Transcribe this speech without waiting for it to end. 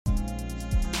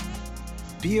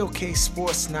BOK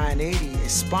Sports 980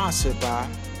 is sponsored by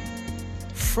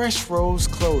Fresh Rose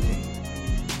Clothing.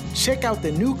 Check out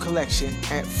the new collection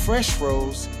at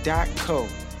freshrose.co.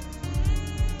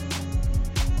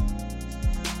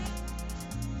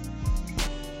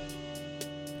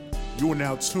 You are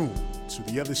now tuned to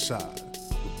the other side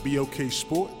with BOK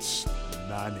Sports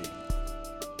 980.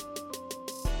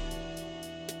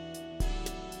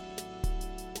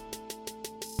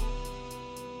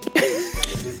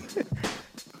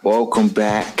 Welcome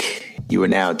back. You are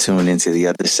now tuned into the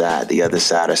other side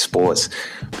of sports,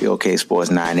 BOK Sports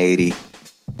 980.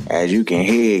 As you can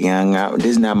hear, young, this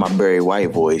is not my Barry White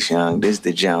voice, young. This is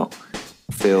the jump.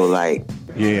 Feel like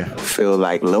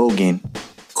Logan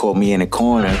caught me in the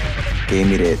corner, gave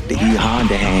me the E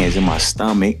Honda hands in my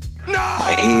stomach. No!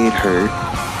 My head hurt.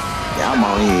 Yeah, I'm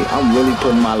out here. I'm really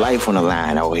putting my life on the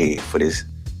line out here for this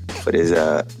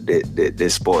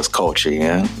sports culture,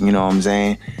 yeah. You know what I'm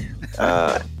saying?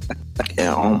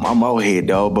 Yeah, I'm out here,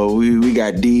 dog. But we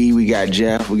got D, we got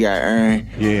Jeff, we got Ern.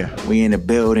 Yeah. We in the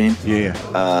building.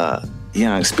 Yeah.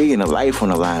 Young, speaking of life on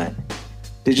the line,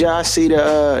 did y'all see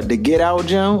the Get Out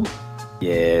jump?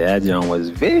 Yeah, that jump was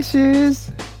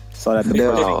vicious. Saw that the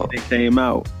first thing came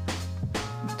out.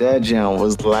 That jump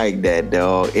was like that,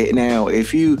 dog. Now,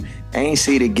 if you ain't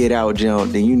see the Get Out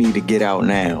jump, then you need to get out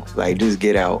now. Like, just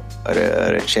get out of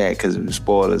the chat because the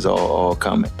spoilers all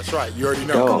coming. That's right. You already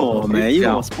know. Dog, Come on, man. You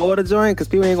gonna spoil the joint? Because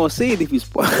people ain't gonna see it if you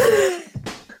spoil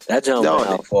That jump went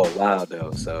out for a while,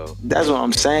 though, so. That's what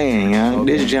I'm saying, young.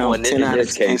 This jump, 10 out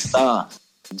of 10 stars.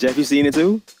 Jeff, you seen it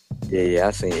too? Yeah,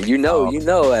 I seen it. You know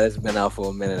that it's been out for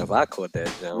a minute if I caught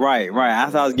that jump. Right. I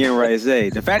thought I was getting ready to say.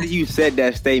 The fact that you said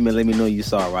that statement let me know you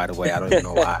saw it right away. I don't even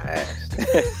know why I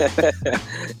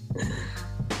asked.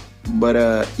 But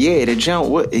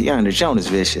the jump is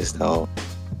vicious though.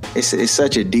 It's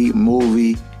such a deep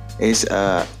movie. It's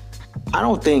I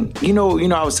don't think I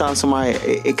was telling somebody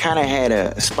it kind of had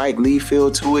a Spike Lee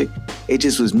feel to it. It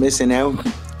just was missing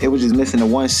that. It was just missing the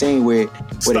one scene where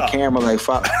the camera like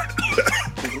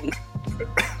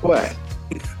What?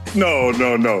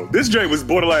 No. This Dre was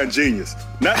borderline genius.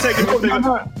 Not taking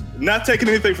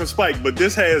anything from Spike, but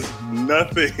this has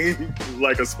nothing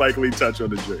like a Spike Lee touch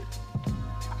on the Dre.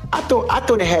 I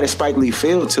thought it had a Spike Lee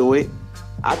feel to it.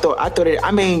 I thought it. I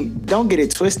mean, don't get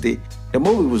it twisted. The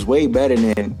movie was way better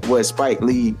than what Spike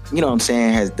Lee,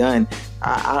 has done.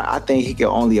 I think he could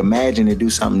only imagine to do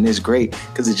something this great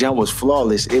because the jump was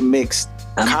flawless. It mixed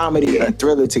comedy and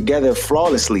thriller together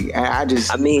flawlessly. And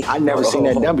I never seen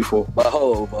that done before. But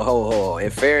hold. In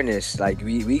fairness, like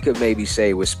we could maybe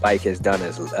say what Spike has done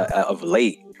of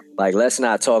late. Like, let's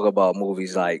not talk about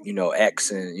movies like, X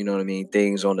and,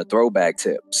 things on the throwback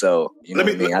tip. So,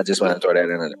 I just want to throw that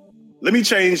in there. Let me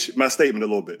change my statement a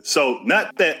little bit. So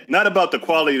not about the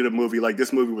quality of the movie, like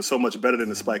this movie was so much better than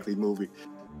the Spike Lee movie.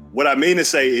 What I mean to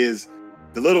say is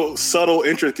the little subtle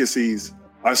intricacies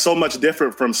are so much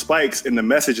different from Spike's in the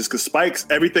messages, because Spike's,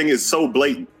 everything is so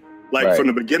blatant. Like from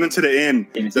the beginning to the end,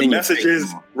 the message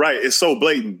is, it's so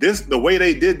blatant. The way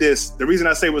they did this, the reason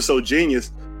I say it was so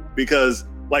genius, because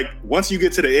like once you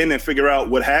get to the end and figure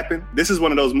out what happened, this is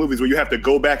one of those movies where you have to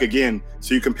go back again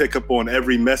so you can pick up on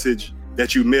every message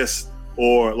that you missed,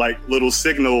 or like little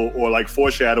signal or like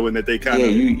foreshadowing that they kind of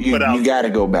put out. You gotta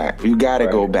go back. You gotta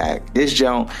go back. This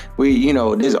junk,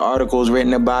 there's articles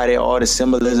written about it, all the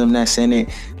symbolism that's in it.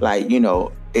 Like,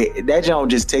 that junk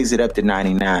just takes it up to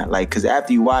 99. Like, cause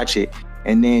after you watch it,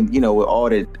 and then with all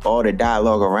the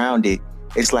dialogue around it,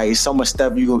 it's like it's so much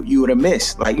stuff you would have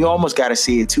missed. Like, you almost gotta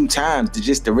see it 2 times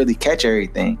to really catch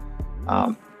everything.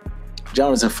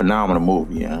 Junk is a phenomenal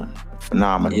movie,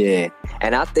 phenomenal. Yeah,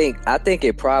 and I think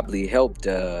it probably helped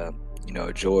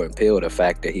Jordan Peele, the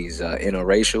fact that he's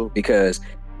interracial, because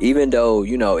even though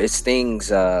it's things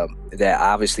that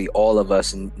obviously all of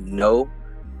us know,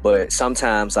 but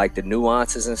sometimes like the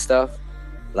nuances and stuff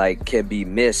like can be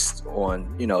missed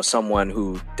on someone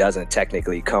who doesn't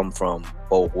technically come from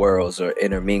both worlds or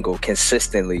intermingle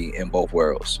consistently in both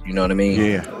worlds. You know what I mean?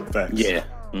 Yeah, facts. Yeah.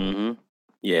 Mm-hmm.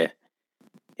 Yeah.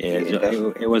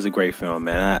 It was a great film,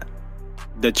 man.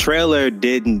 The trailer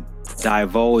didn't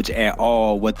divulge at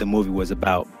all what the movie was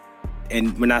about.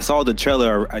 And when I saw the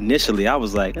trailer initially, I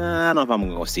was like, I don't know if I'm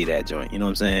going to go see that joint. You know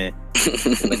what I'm saying?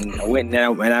 when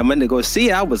I went to go see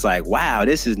it, I was like, wow,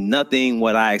 this is nothing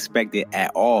what I expected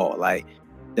at all. Like,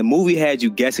 the movie had you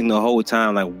guessing the whole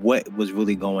time, like, what was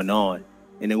really going on.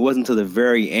 And it wasn't until the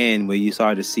very end where you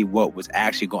started to see what was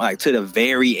actually going on. Like, to the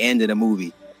very end of the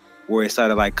movie, where it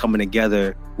started like coming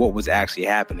together what was actually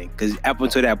happening. Because up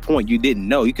until that point, you didn't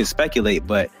know. You could speculate,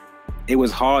 but it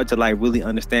was hard to like really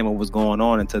understand what was going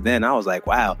on until then. I was like,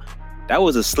 wow, that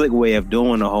was a slick way of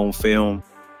doing the whole film.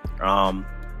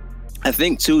 I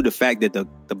think too the fact that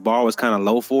the bar was kind of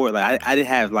low for it. Like I didn't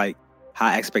have like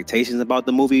high expectations about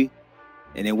the movie,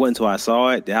 and it wasn't until I saw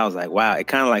it that I was like, wow, it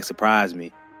kind of like surprised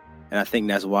me. And I think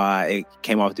that's why it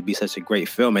came off to be such a great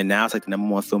film. And now it's like the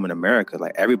 #1 film in America.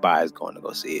 Like everybody's going to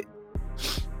go see it.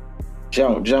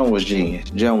 John was genius.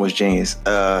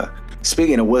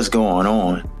 Speaking of what's going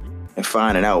on and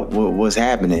finding out what's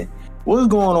happening, what's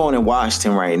going on in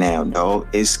Washington right now, dog?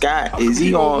 Is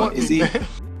he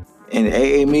in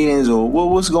AA meetings or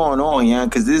what's going on, yeah?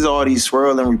 Because there's all these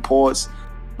swirling reports,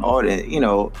 all the,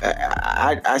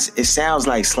 it sounds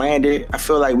like slander. I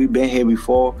feel like we've been here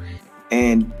before,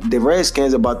 and the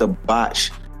Redskins about to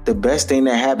botch the best thing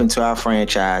that happened to our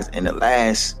franchise in the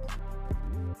last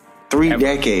 3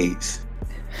 decades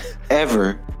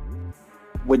ever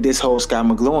with this whole Scott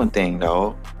McCloughan thing,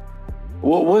 dog.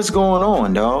 What's going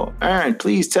on, dog? Aaron,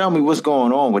 please tell me what's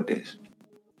going on with this.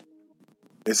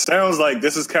 It sounds like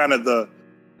this is kind of the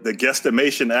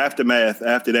guesstimation aftermath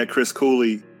after that Chris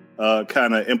Cooley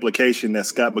kind of implication that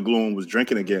Scott McCloughan was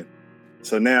drinking again.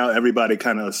 So now everybody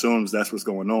kind of assumes that's what's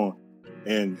going on.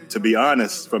 And to be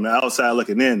honest, from the outside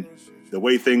looking in, the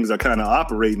way things are kind of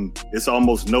operating, it's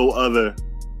almost no other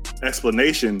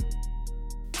explanation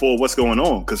for what's going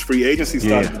on. Because free agency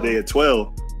started today at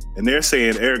 12, and they're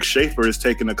saying Eric Schaefer is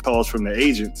taking the calls from the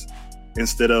agents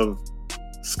instead of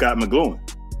Scott McCloughan.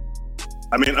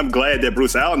 I mean, I'm glad that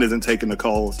Bruce Allen isn't taking the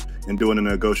calls and doing the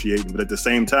negotiating, but at the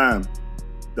same time,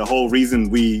 the whole reason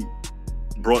we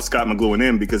brought Scott McCloughan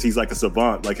in because he's like a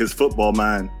savant. Like his football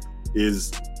mind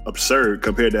is absurd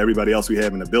compared to everybody else we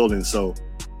have in the building. So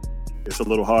it's a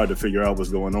little hard to figure out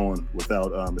what's going on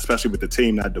without, especially with the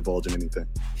team not divulging anything.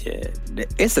 Yeah,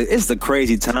 it's a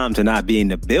crazy time to not be in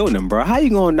the building, bro. How you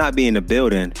gonna not be in the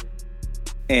building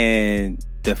and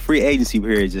the free agency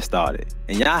period just started,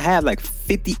 and y'all had like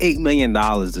 $58 million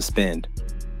to spend.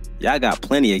 Y'all got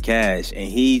plenty of cash, and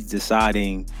he's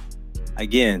deciding.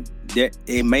 Again,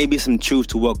 it may be some truth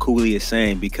to what Cooley is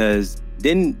saying, because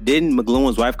didn't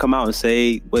McCloughan's wife come out and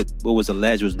say what was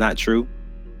alleged was not true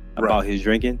about his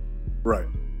drinking? Right.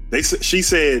 She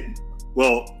said,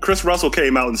 well, Chris Russell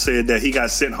came out and said that he got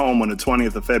sent home on the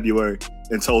 20th of February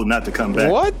and told not to come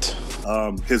back. What?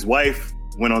 His wife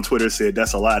went on Twitter and said,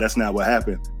 that's a lie. That's not what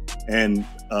happened. And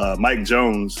Mike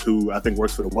Jones, who I think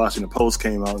works for the Washington Post,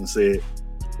 came out and said,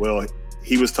 well,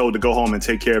 he was told to go home and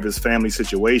take care of his family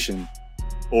situation,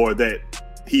 or that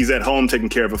he's at home taking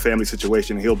care of a family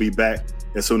situation and he'll be back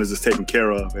as soon as it's taken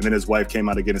care of. And then his wife came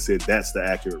out again and said, that's the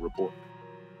accurate report.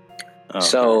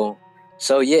 So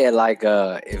yeah, like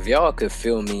if y'all could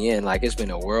fill me in, like it's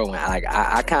been a whirlwind. Like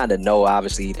I kind of know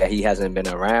obviously that he hasn't been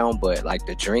around, but like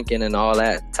the drinking and all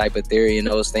that type of theory and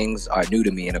those things are new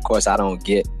to me. And of course I don't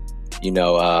get,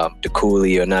 the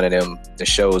Cooley or none of them, the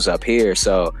shows up here.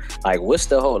 So like, what's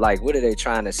the whole, like, what are they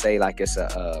trying to say? Like it's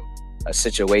a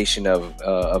situation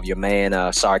of your man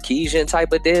Sarkisian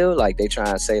type of deal? Like they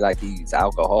trying to say like he's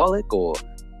alcoholic or?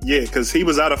 Yeah, because he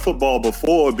was out of football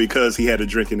before because he had a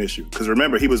drinking issue. Because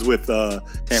remember, he was with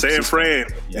San Fran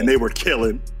and they were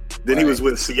killing. Then he was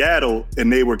with Seattle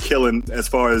and they were killing as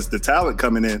far as the talent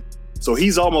coming in. So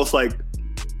he's almost like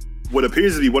what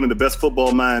appears to be one of the best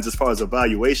football minds as far as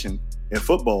evaluation in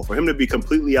football. For him to be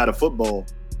completely out of football,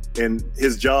 and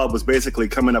his job was basically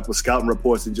coming up with scouting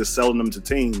reports and just selling them to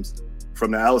teams from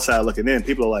the outside looking in.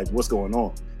 People are like, what's going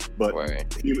on? But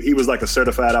he was like a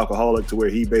certified alcoholic to where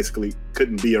he basically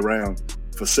couldn't be around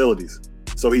facilities.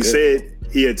 So he said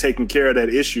he had taken care of that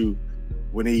issue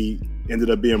when he ended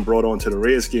up being brought on to the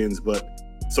Redskins. But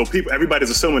so everybody's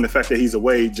assuming the fact that he's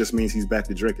away just means he's back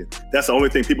to drinking. That's the only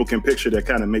thing people can picture that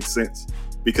kind of makes sense,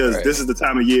 because this is the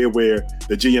time of year where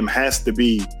the GM has to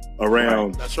be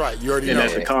around. That's right. You already know.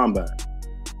 At the combine.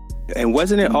 And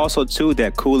wasn't it also too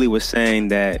that Cooley was saying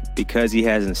that because he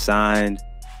hasn't signed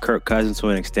Kirk Cousins to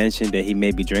an extension that he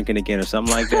may be drinking again or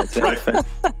something like that?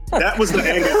 That was the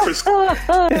angle, Chris.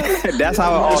 That's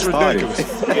how it all started.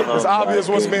 It's obvious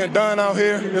what's being done out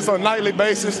here. It's on a nightly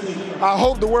basis. I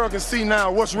hope the world can see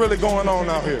now what's really going on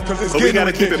out here. But we got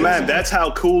to keep in mind, that's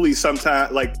how Cooley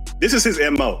sometimes, like, this is his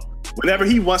MO. Whenever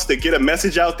he wants to get a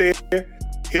message out there,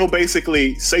 he'll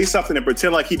basically say something and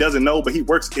pretend like he doesn't know, but he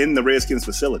works in the Redskins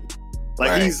facility.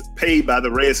 Like he's paid by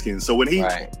the Redskins. So when he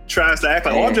tries to act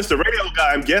like, I'm just a radio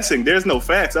guy, I'm guessing, there's no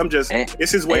facts.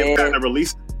 It's his way of kind of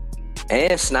releasing.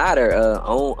 And Snyder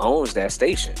owns that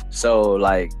station. So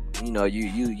like,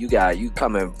 you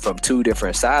coming from two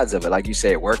different sides of it. Like you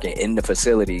said, working in the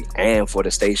facility and for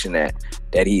the station that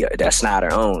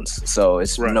Snyder owns. So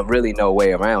it's really no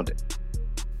way around it.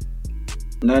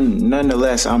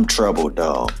 Nonetheless, I'm troubled,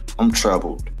 dog. I'm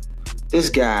troubled. This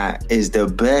guy is the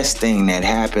best thing that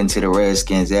happened to the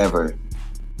Redskins ever.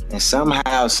 And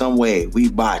somehow, some way, we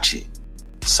botch it.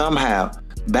 Somehow,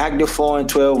 back to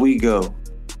 4-12 we go.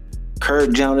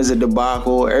 Kurt Jones a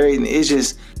debacle. Everything. It's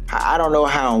just, I don't know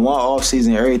how in one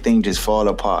offseason everything just fall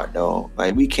apart, though.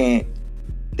 Like, we can't.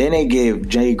 Then they give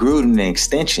Jay Gruden an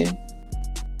extension.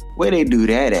 Where they do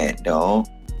that at, dog?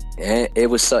 And it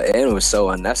was so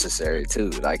unnecessary too.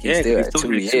 Like he still had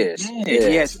 2 years. Yeah,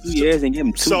 he had 2 years and give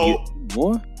him 2 years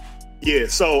more. Yeah,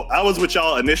 so I was with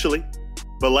y'all initially,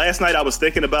 but last night I was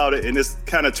thinking about it, and there's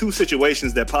kind of 2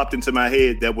 situations that popped into my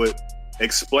head that would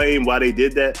explain why they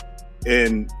did that,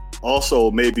 and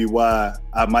also maybe why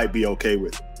I might be okay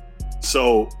with it.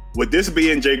 So with this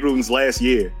being Jay Gruden's last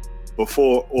year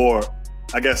before, or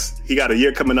I guess he got a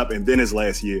year coming up and then his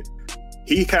last year,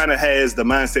 he kind of has the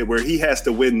mindset where he has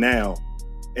to win now.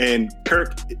 And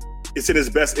Kirk, it's in his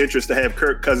best interest to have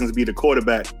Kirk Cousins be the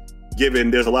quarterback, given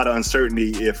there's a lot of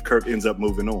uncertainty if Kirk ends up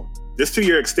moving on. This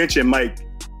 2-year extension might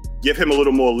give him a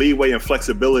little more leeway and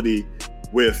flexibility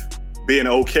with being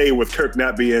okay with Kirk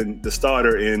not being the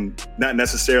starter and not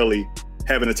necessarily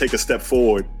having to take a step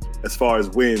forward as far as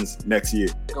wins next year.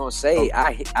 I was gonna say,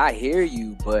 I hear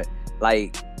you, but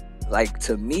like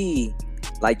to me,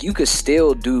 like you could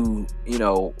still do,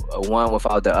 one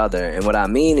without the other. And what I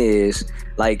mean is,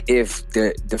 like, if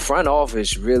the front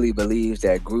office really believes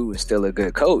that Gruden's still a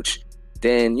good coach,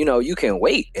 then, you can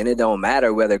wait. And it don't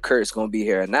matter whether Kurt's going to be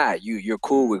here or not. You're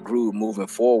cool with Gruden moving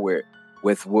forward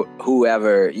with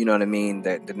whoever,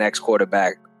 the next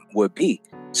quarterback would be.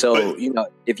 So,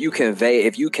 if you convey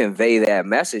that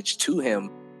message to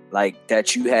him, like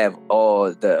that you have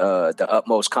all the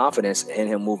utmost confidence in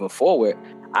him moving forward,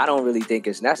 I don't really think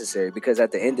it's necessary, because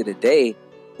at the end of the day,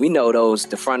 we know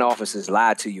the front offices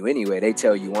lie to you anyway. They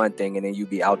tell you one thing and then you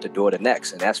be out the door the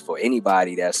next. And that's for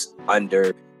anybody that's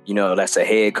under, that's a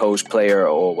head coach, player,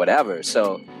 or whatever.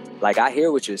 So, like, I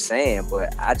hear what you're saying,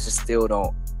 but I just still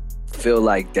don't feel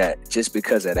like that just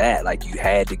because of that, like you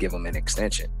had to give him an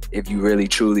extension if you really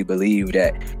truly believe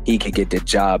that he could get the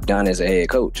job done as a head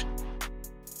coach.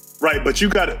 Right, but you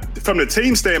got to, from the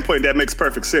team standpoint, that makes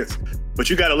perfect sense. But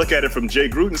you got to look at it from Jay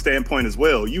Gruden's standpoint as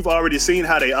well. You've already seen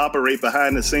how they operate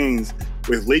behind the scenes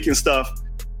with leaking stuff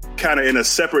kind of in a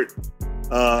separate,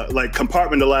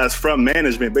 compartmentalized from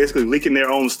management, basically leaking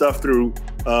their own stuff through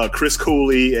Chris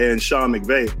Cooley and Sean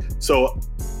McVay. So,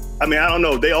 I mean, I don't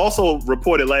know. They also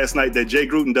reported last night that Jay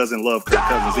Gruden doesn't love Kirk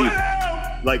Cousins either.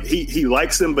 Like, he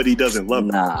likes him, but he doesn't love him.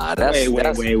 Nah, wait.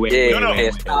 No.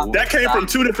 That came from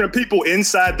 2 different people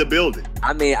inside the building.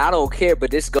 I mean, I don't care,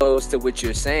 but this goes to what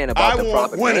you're saying about the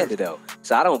propaganda, though.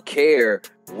 So I don't care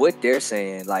what they're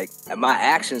saying. Like, my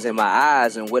actions and my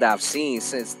eyes and what I've seen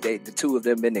since the 2 of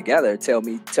them been together tell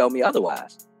me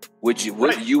otherwise. You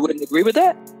wouldn't agree with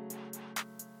that?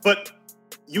 But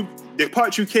the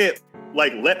part you can't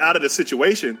let out of the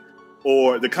situation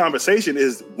or the conversation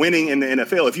is winning in the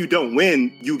NFL. If you don't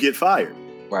win, you get fired.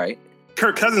 Right.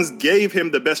 Kirk Cousins gave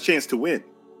him the best chance to win.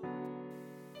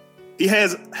 He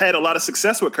has had a lot of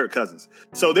success with Kirk Cousins.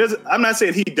 So I'm not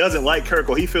saying he doesn't like Kirk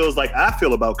or he feels like I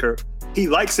feel about Kirk. He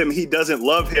likes him. He doesn't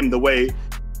love him the way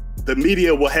the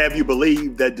media will have you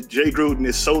believe that Jay Gruden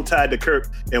is so tied to Kirk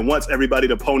and wants everybody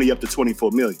to pony up to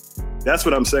 $24 million. That's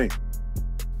what I'm saying.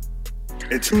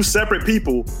 And 2 separate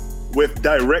people with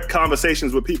direct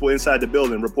conversations with people inside the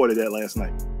building reported that last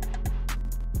night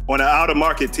on an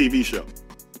out-of-market TV show.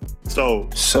 So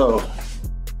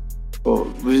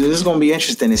this is going to be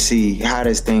interesting to see how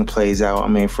this thing plays out. I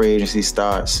mean, free agency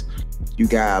starts. You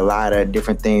got a lot of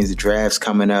different things. The draft's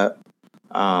coming up.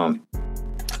 A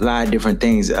lot of different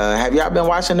things. Have y'all been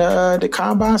watching the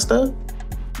Combine stuff?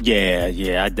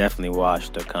 Yeah, I definitely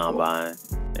watched the Combine.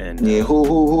 And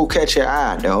who catch your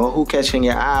eye, though? Who catching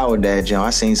your eye with that, John? I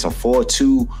seen some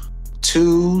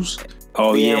 4.22s.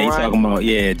 Oh yeah, he's talking about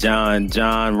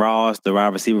John Ross, the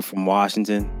wide receiver from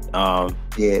Washington. That's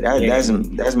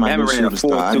my new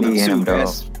superstar. I need him, though.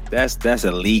 That's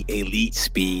elite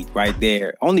speed right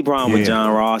there. Only problem with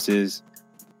John Ross is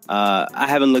I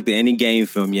haven't looked at any game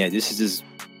film yet. This is just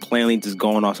plainly just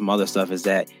going off some other stuff. Is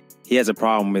that he has a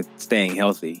problem with staying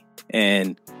healthy,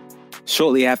 and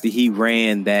shortly after he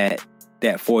ran that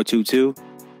 4.22,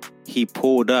 he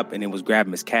pulled up and it was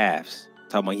grabbing his calves.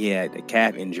 Talking about he had a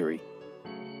calf injury.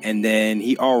 And then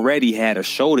he already had a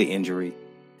shoulder injury.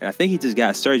 And I think he just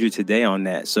got surgery today on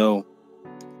that. So,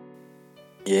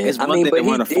 it's one thing to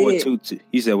run a 4.22.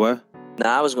 You said what?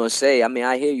 I was going to say,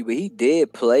 I hear you, but he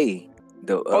did play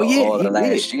all the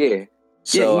last year.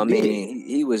 So Yeah, I mean,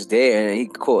 he was there and he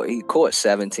caught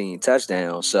 17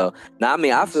 touchdowns. So now, I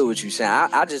mean, I feel what you're saying.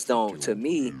 I just don't. To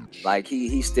me, like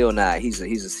he's still not.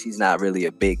 He's not really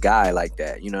a big guy like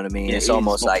that. You know what I mean? Yeah, It's he's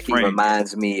almost like he framed.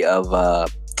 reminds me of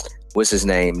what's his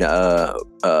name? The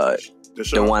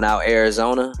one out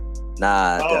Arizona.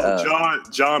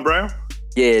 John Brown.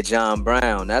 Yeah, John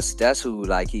Brown. That's who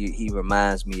like he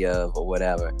reminds me of or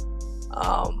whatever.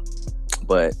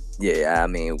 But yeah, I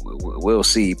mean, we'll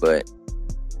see. But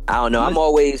I don't know. I'm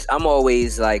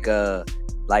always like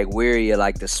weary of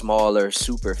like the smaller,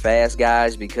 super fast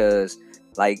guys because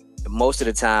like most of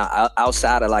the time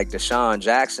outside of like Deshaun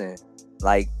Jackson,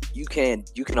 like you can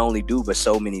only do but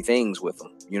so many things with them.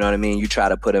 You know what I mean? You try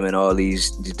to put them in all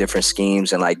these different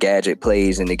schemes and like gadget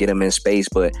plays and to get them in space,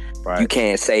 but you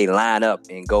can't say line up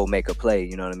and go make a play.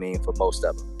 You know what I mean? For most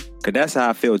of them. Cause that's how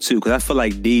I feel too. Cause I feel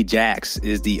like D-Jax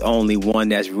is the only one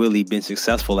that's really been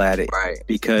successful at it. Right.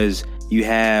 Because you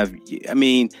have, I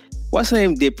mean, what's his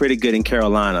name did pretty good in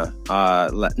Carolina.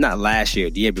 Not last year,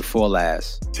 the year before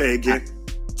last. Ted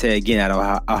Ginn out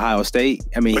of Ohio State.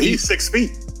 I mean, but he's 6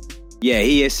 feet. Yeah,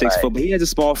 he is 6 foot, but he has a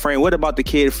small frame. What about the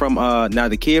kid from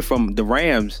the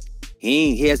Rams?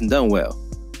 He hasn't done well.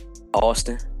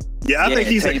 Austin. Yeah, I think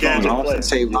he's a gadget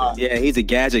player. Yeah, he's a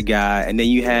gadget guy. And then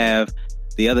you have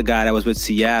the other guy that was with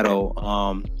Seattle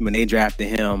when they drafted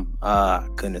him.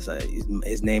 Goodness,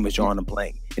 his name is drawing a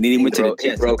blank. And then he went to the Jets.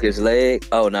 He broke his leg.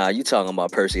 Oh, nah, you talking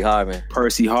about Percy Harvin.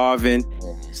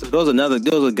 So those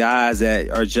are guys that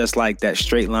are just like that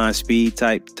straight line speed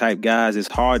type guys. It's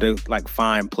hard to like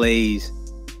find plays.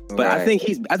 But I think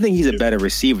he's a better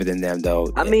receiver than them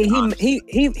though. I mean,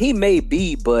 he may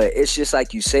be, but it's just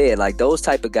like you said, like those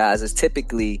type of guys is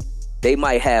typically they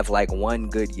might have like one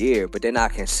good year, but they're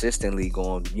not consistently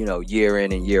going, year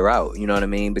in and year out. You know what I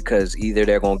mean? Because either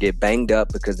they're going to get banged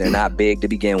up because they're not big to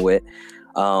begin with.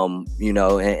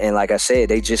 And like I said,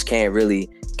 they just can't really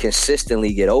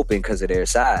consistently get open because of their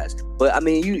size. But I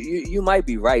mean, you might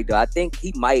be right though. I think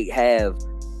he might have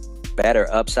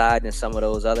better upside than some of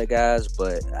those other guys,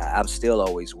 but I'm still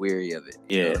always weary of it.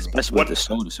 Yeah, especially with the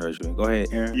shoulder surgery. Go ahead,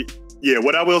 Aaron. Yeah,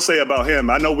 what I will say about him,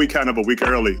 I know we kind of a week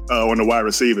early on the wide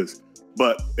receivers,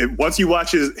 but once you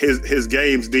watch his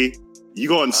games, D, you're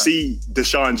going to see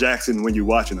Deshaun Jackson when you're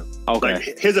watching him. Okay.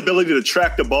 Like his ability to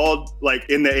track the ball like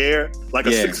in the air, like a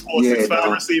 6'4",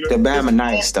 6'5" receiver. The Bama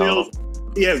nice, though.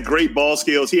 He has great ball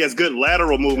skills. He has good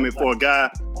lateral movement for a guy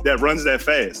that runs that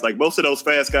fast. Like most of those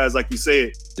fast guys, like you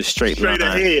said, the straight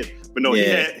ahead. But no,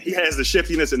 he has the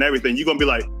shiftiness and everything. You're going to be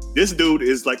like, this dude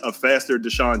is like a faster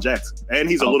Deshaun Jackson. And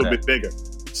he's a little bit bigger.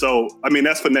 So, I mean,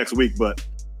 that's for next week. But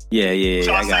So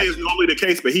I say it's normally the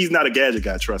case, but he's not a gadget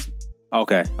guy, trust me.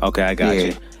 Okay, I got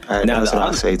you. That's what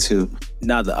I say too.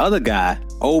 Now the other guy,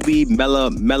 Obi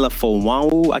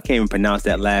Melifonwu, I can't even pronounce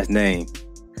that last name,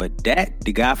 but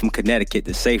the guy from Connecticut,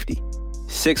 the safety,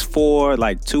 6'4",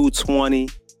 like 220,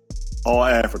 all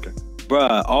African.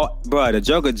 Bruh, the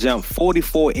Joker jumped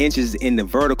 44 inches in the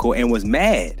vertical and was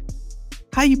mad.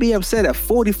 How you be upset at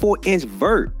 44-inch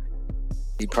vert?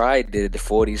 He probably did the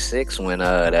 46 when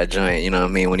that joint, you know what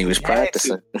I mean, when he was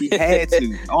practicing. He had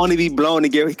to. Only be blown to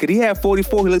get, because he had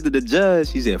 44. He looked at the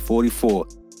judge. He said 44.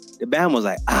 The band was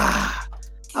like,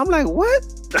 I'm like, what?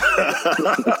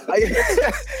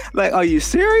 Like, are you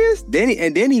serious? Then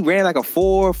he ran like a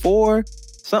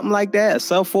 4.4, something like that, a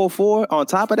sub 4.4 on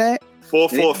top of that.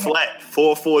 4.4 flat,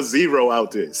 4.40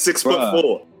 out there,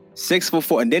 6'4".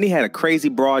 6'4", and then he had a crazy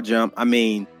broad jump. I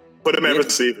mean, put him at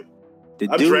receiver.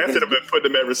 I drafted him and put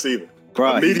him at receiver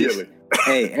immediately.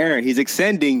 Hey, Aaron, he's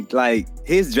extending like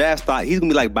his draft stock. He's gonna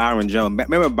be like Byron Jones.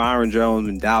 Remember Byron Jones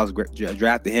when Dallas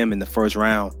drafted him in the first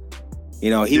round?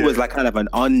 He was like kind of an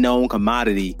unknown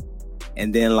commodity,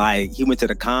 and then like he went to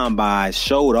the combine,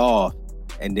 showed off,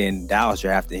 and then Dallas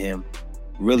drafted him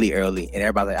really early, and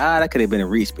everybody's like, that could have been a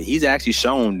reach, but he's actually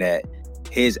shown that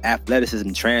his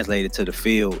athleticism translated to the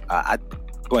field.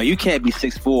 Boy, you can't be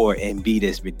 6'4" and be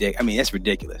this ridiculous. I mean, that's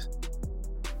ridiculous.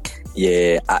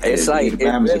 Yeah, it's like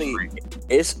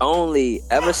it's only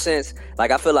ever since,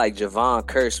 like I feel like Javon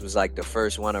Curse was like the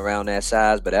first one around that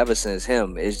size, but ever since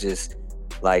him, it's just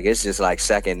like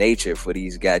second nature for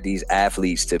these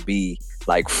athletes to be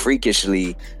like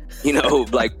freakishly,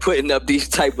 like putting up these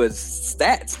type of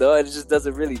stats, though. It just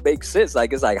doesn't really make sense.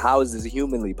 Like, it's like, how is this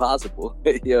humanly possible?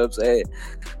 You know what I'm saying?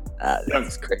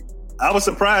 That's crazy. I was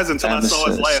surprised until I saw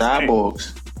his last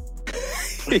cyborgs.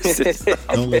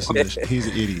 Don't listen to this. He's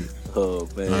an idiot. Oh,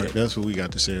 man. All right, that's what we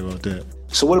got to say about that.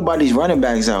 So what about these running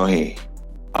backs out here?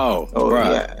 Oh,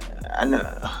 yeah. I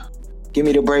know. Give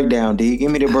me the breakdown, D.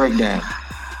 Give me the breakdown.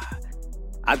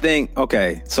 I think,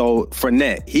 okay, so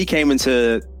Fournette, he came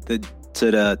into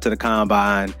to the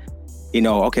combine. You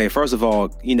know, okay, first of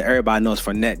all, you know, everybody knows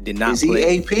Fournette did not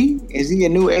play. Is he AP? Is he a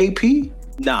new AP?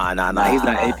 Nah. He's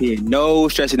not AP. No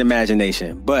stretch of the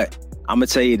imagination. But I'm going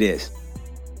to tell you this.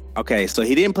 Okay, so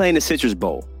he didn't play in the Citrus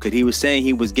Bowl because he was saying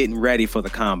he was getting ready for the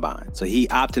combine. So he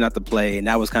opted not to play, and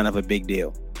that was kind of a big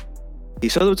deal. He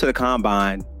showed up to the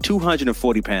combine,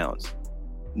 240 pounds.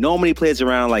 Normally he plays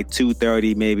around like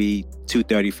 230, maybe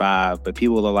 235, but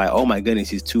people are like, oh my goodness,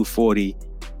 he's 240,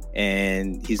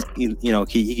 and he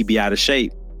could be out of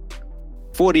shape.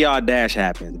 40-yard dash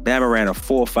happened. Bama ran a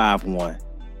 4.51.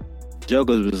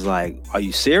 Joker was like, are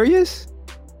you serious?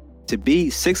 To be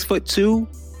 6'2",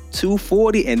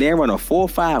 240, and then run a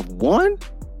 4.51?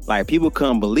 Like, people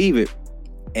couldn't believe it.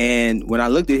 And when I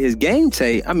looked at his game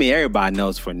tape, I mean, everybody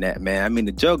knows Fournette, man. I mean,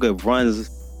 the Joker runs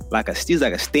he's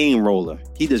like a steamroller.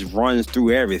 He just runs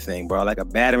through everything, bro, like a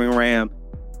battering ram.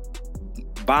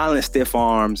 Violent stiff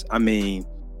arms. I mean,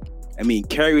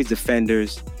 carries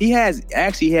defenders. He has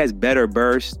better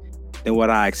burst than what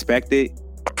I expected,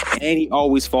 and he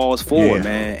always falls forward,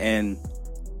 man. And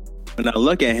when I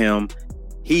look at him,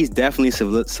 he's definitely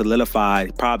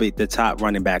solidified probably the top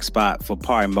running back spot for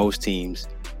probably most teams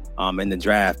in the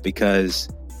draft because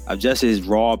of just his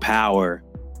raw power.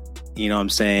 You know what I'm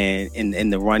saying, in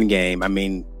the run game. I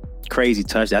mean, crazy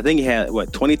touchdown. I think he had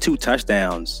 22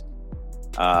 touchdowns.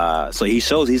 So he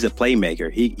shows he's a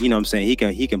playmaker. He, you know what I'm saying,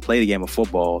 he can play the game of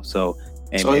football. So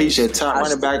he's your top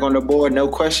running back on the board, no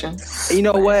question. You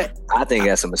know what? I think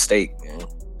that's a mistake, man.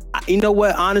 You know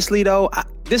what? Honestly, though,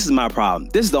 this is my problem.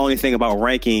 This is the only thing about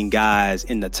ranking guys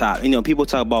in the top. You know, people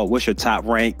talk about what's your top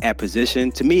rank at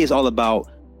position. To me, it's all about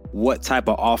what type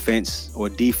of offense or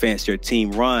defense your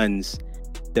team runs.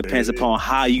 Depends upon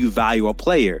how you value a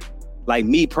player. Like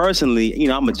me personally, you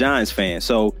know, I'm a Giants fan,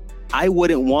 so I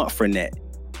wouldn't want Fournette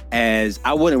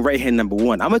I wouldn't rate him number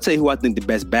one. I'm gonna tell you who I think the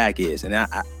best back is, and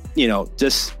I you know,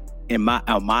 just in my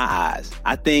eyes,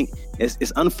 I think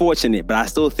it's unfortunate, but I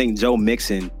still think Joe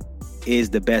Mixon is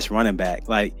the best running back.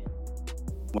 Like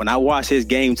when I watch his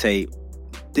game tape,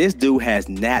 this dude has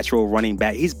natural running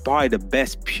back. He's probably the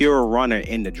best pure runner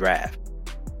in the draft.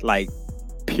 Like,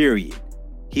 period.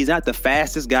 He's not the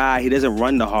fastest guy. He doesn't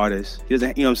run the hardest. He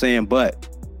doesn't, you know what I'm saying? But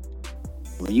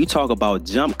when you talk about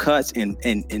jump cuts and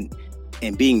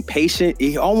being patient,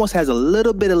 he almost has a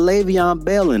little bit of Le'Veon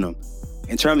Bell in him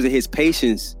in terms of his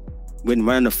patience when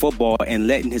running the football and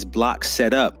letting his block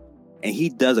set up. And he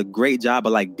does a great job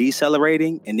of like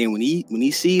decelerating. And then when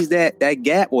he sees that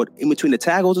gap or in between the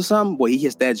tackles or something, boy, he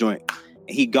hits that joint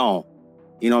and he gone.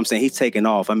 You know what I'm saying? He's taking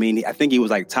off. I mean, I think he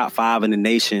was like top 5 in the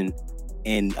nation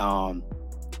in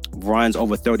runs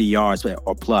over 30 yards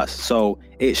or plus. So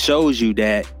it shows you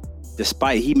that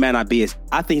despite he may not be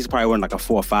I think he's probably running like a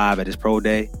 4.5 at his pro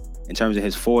day in terms of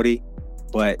his 40.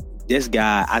 But this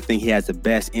guy, I think he has the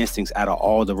best instincts out of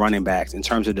all the running backs in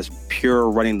terms of just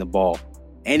pure running the ball.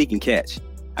 And he can catch.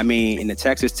 I mean, in the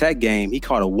Texas Tech game, he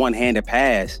caught a one-handed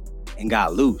pass and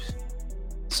got loose.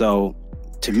 So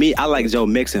to me, I like Joe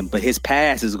Mixon, but his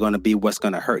pass is going to be what's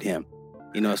going to hurt him.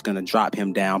 You know, it's going to drop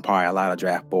him down probably a lot of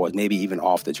draft boards, maybe even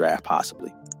off the draft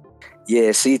possibly.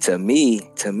 Yeah, see, to me,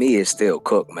 it's still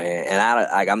Cook, man. And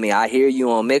I hear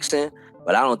you on Mixon,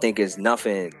 but I don't think it's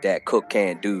nothing that Cook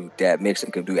can't do that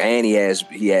Mixon can do. And he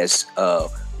has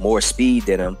more speed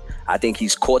than him. I think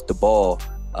he's caught the ball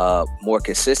more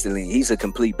consistently. He's a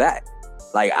complete back.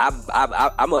 Like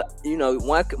I'm a, you know,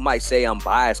 one might say I'm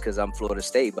biased because I'm Florida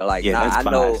State, but like, yeah, I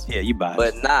know, yeah, you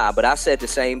biased. But I said the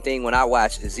same thing when I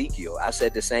watched Ezekiel. I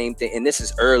said the same thing, and this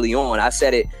is early on. I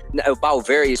said it about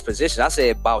various positions. I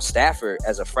said about Stafford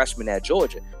as a freshman at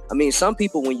Georgia. I mean, some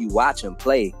people when you watch him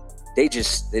play, they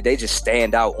just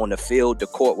stand out on the field, the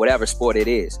court, whatever sport it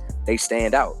is. They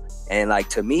stand out, and like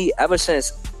to me, ever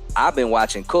since I've been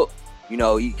watching Cook. You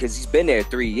know, because he's been there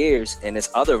 3 years, and there's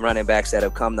other running backs that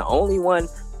have come. The only one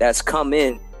that's come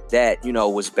in that, you know,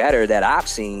 was better that I've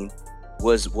seen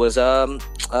was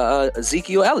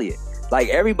Ezekiel Elliott. Like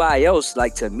everybody else,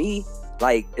 like to me,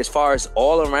 like as far as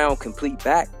all around complete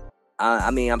back, I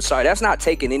mean, I'm sorry, that's not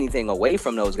taking anything away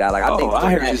from those guys. Like I think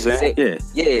Fournette is sick.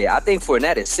 Yeah, I think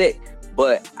Fournette is sick,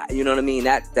 but you know what I mean.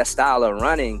 That style of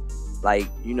running, like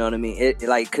you know what I mean. It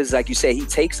like because like you said, he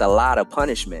takes a lot of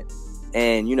punishment.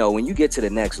 And, you know, when you get to the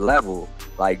next level,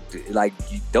 like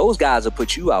those guys will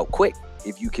put you out quick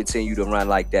if you continue to run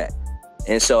like that.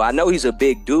 And so I know he's a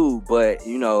big dude, but,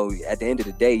 you know, at the end of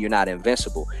the day, you're not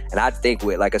invincible. And I think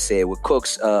with, like I said, with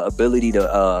Cook's ability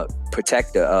to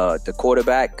protect the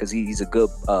quarterback, because he's a good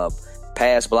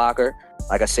pass blocker,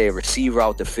 like I said, receiver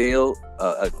out the field,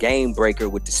 a game breaker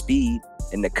with the speed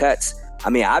and the cuts. I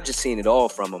mean, I've just seen it all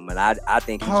from him, and I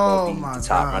think he's going to be the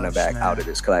top running back out of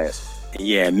this class.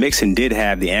 Yeah, Mixon did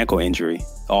have the ankle injury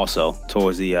also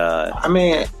towards the. I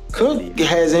mean, Cook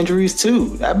has injuries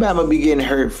too. That Bama be getting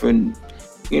hurt for, you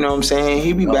know what I'm saying?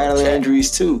 He be battling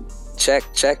injuries too.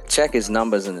 Check his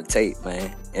numbers in the tape,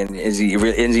 man. And is he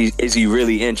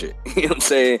really injured? You know what I'm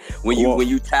saying? When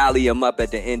you tally him up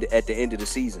at the end of the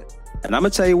season. And I'm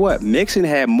gonna tell you what, Mixon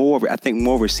had more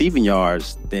receiving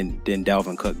yards than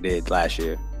Dalvin Cook did last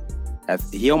year.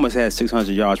 He almost had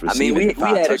 600 yards receiving. I mean,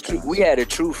 we had a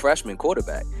true freshman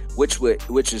quarterback, which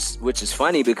is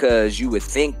funny because you would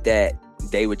think that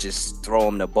they would just throw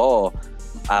him the ball,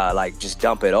 like just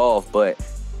dump it off, but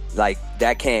like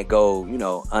that can't go,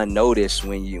 unnoticed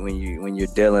when you're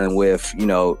dealing with,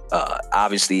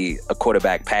 obviously a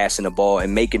quarterback passing the ball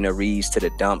and making the reads to the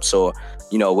dumps or,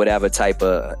 whatever type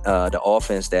of the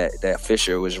offense that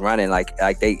Fisher was running. Like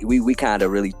we kind of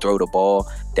really throw the ball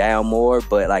down more,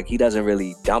 but like he doesn't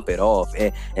really dump it off.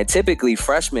 And typically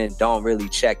freshmen don't really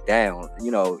check down.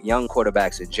 Young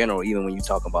quarterbacks in general, even when you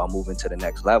talk about moving to the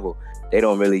next level, they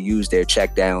don't really use their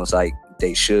check downs like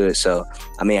they should. So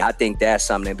I mean, I think that's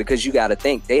something, because you got to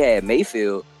think they had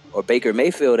Baker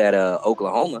Mayfield at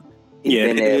Oklahoma. He's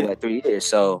been there 3 years.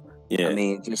 So yeah. I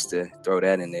mean, just to throw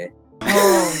that in there.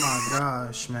 Oh my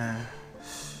gosh, man.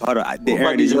 Hold on,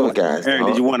 Aaron, did you want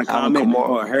to comment?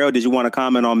 Or Harold, did you want to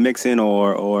comment on Mixon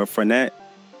or Fournette?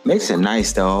 Mixon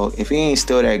nice though. If he ain't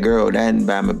still that girl, then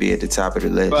Bama be at the top of the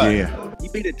list. Yeah, he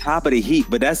be the top of the heap,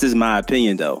 but that's just my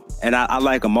opinion though. And I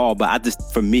like them all, but I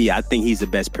think he's the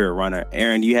best pure runner.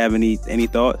 Aaron, do you have any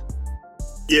thoughts?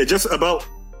 Yeah, just about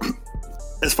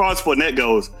as far as Fournette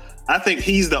goes, I think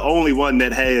he's the only one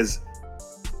that's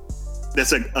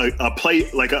a play,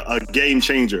 like a game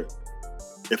changer,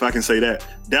 if I can say that.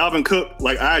 Dalvin Cook,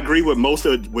 like I agree with most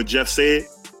of what Jeff said,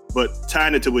 but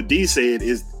tying it to what D said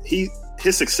is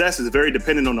his success is very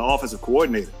dependent on the offensive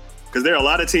coordinator, because there are a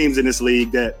lot of teams in this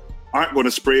league that aren't going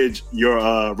to spread your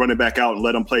running back out and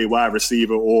let him play wide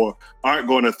receiver, or aren't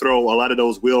going to throw a lot of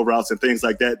those wheel routes and things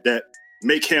like that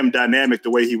make him dynamic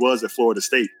the way he was at Florida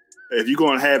State. If you're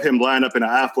going to have him line up in an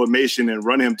I formation and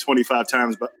run him 25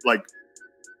 times like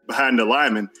behind the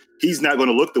lineman, he's not going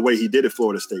to look the way he did at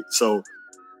Florida State. So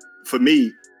for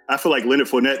me, I feel like Leonard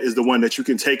Fournette is the one that you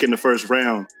can take in the first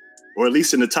round, or at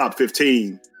least in the top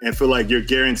 15, and feel like you're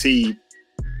guaranteed,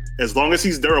 as long as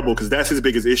he's durable, because that's his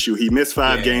biggest issue. He missed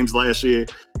 5 games last year,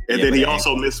 and then he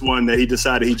also missed one that he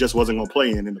decided he just wasn't going to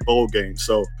play in the bowl game.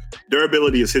 So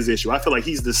durability is his issue. I feel like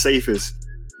he's the safest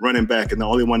running back and the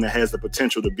only one that has the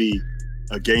potential to be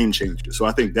a game changer. So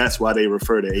I think that's why they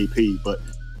refer to AP, but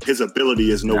his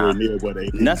ability is nowhere near what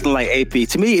AP is. Nothing like AP.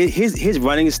 To me, his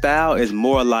running style is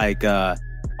more like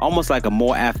almost like a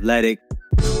more athletic.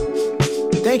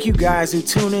 Thank you guys who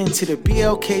tune in to the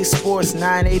BLK Sports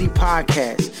 980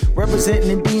 podcast,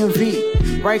 representing the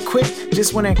DMV. Right quick,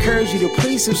 just want to encourage you to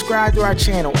please subscribe to our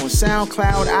channel on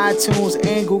SoundCloud, iTunes,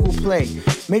 and Google Play.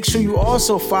 Make sure you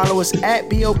also follow us at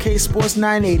BLK Sports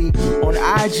 980 on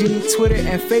IG, Twitter,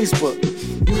 and Facebook.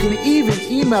 You can even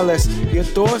email us your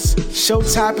thoughts, show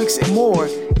topics, and more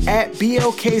at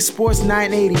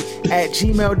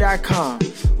blksports980@gmail.com.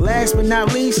 Last but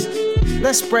not least,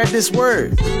 let's spread this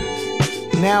word.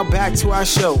 Now back to our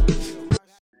show.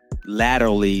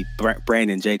 Laterally,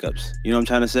 Brandon Jacobs. You know what I'm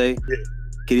trying to say? Yeah.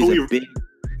 He's a big,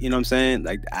 you know what I'm saying?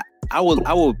 Like I would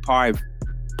probably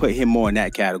put him more in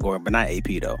that category, but not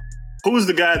AP though. Who was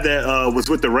the guy that was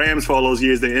with the Rams for all those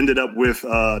years? They ended up with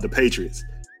the Patriots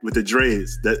with the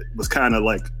dreads. That was kind of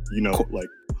like, like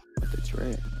the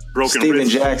dread. Broken Steven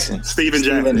wrist. Jackson. Steven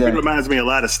Jackson. He reminds me a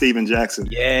lot of Steven Jackson.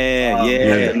 Yeah.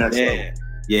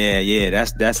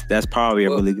 That's probably a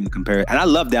really good comparison. And I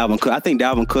love Dalvin Cook. I think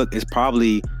Dalvin Cook is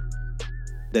probably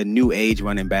the new age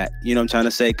running back. You know what I'm trying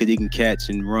to say? Because he can catch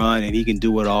and run and he can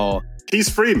do it all. He's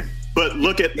Freeman. But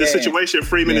look at the situation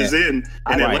Freeman is in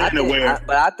Atlanta,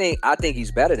 but I think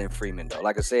he's better than Freeman though.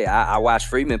 Like I said, I watched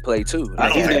Freeman play too. I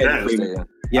think he's better than Freeman.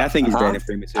 Yeah, I think he's better than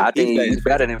Freeman too. I think he's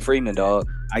better than Freeman, dog.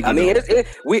 I mean,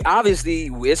 we obviously,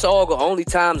 it's all only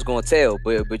time's gonna tell.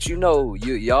 But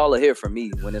y'all will hear from me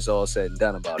when it's all said and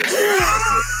done about it.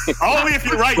 Only if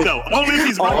you're right, though. Only if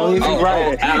he's right. Only if he's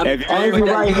right. If you're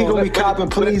right, he gonna be copping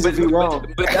please if he's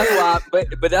wrong. But that's why.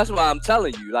 But that's why I'm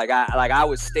telling you. I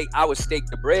would stake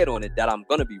the bread on it that I'm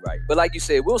gonna be right. But like you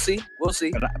said, we'll see.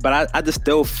 But I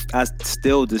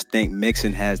still just think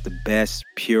Mixon has the best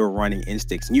pure running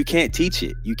instincts, and you can't teach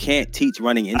it. You can't teach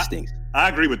running instincts. I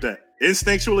agree with that.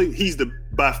 Instinctually, he's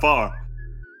by far,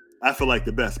 I feel like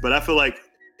the best. But I feel like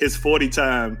his 40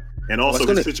 time and also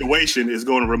his situation is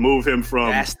going to remove him from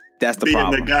that's the being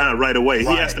problem. the guy right away. Right.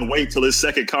 He has to wait till his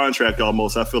second contract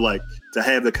almost, I feel like, to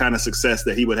have the kind of success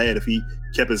that he would have if he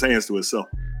kept his hands to himself.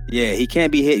 Yeah, he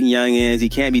can't be hitting young ends. He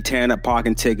can't be tearing up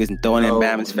parking tickets and throwing in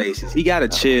Bama's faces. He got to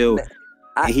chill.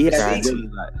 I hear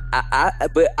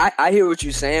what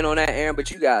you're saying on that, Aaron,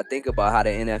 but you gotta think about how the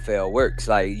NFL works.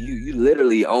 Like you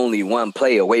literally only one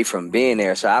play away from being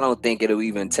there. So I don't think it'll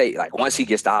even take, like, once he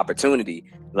gets the opportunity,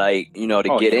 like,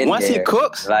 to get in once there. He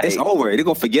cooks, like, it's over. They're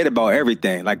gonna forget about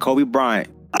everything. Like Kobe Bryant.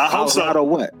 I hope so. Or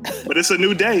what? But it's a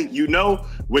new day.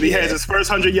 When he has his first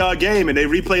 100-yard game and they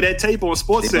replay that tape on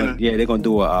SportsCenter. They're gonna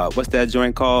do a what's that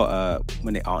joint called?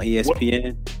 When they on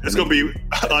ESPN. It's gonna be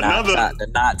another the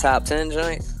not top 10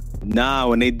 joints. Nah,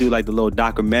 when they do like the little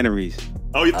documentaries.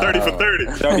 Oh, you're 30 for 30.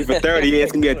 30 for 30. Yeah,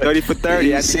 it's gonna be a 30 for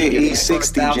 30. I see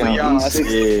E60 jump.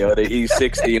 Yeah, or the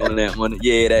E60 on that one.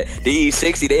 Yeah, the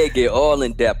E60, they get all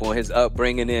in depth on his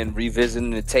upbringing and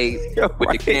revisiting the tape with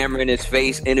the camera in his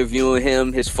face, interviewing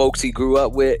him, his folks he grew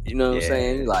up with. You know what I'm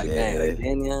saying? He's like,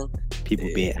 man, young. People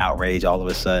being outraged all of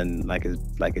a sudden, like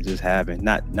it just happened.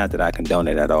 Not that I condone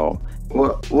it at all.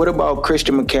 What about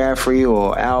Christian McCaffrey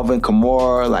or Alvin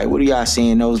Kamara? Like, what are y'all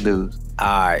seeing those dudes? All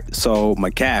right, so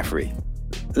McCaffrey.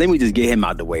 Let me just get him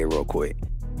out the way real quick.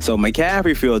 So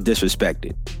McCaffrey feels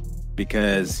disrespected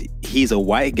because he's a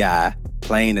white guy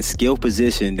playing a skill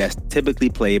position that's typically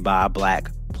played by a black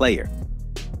player.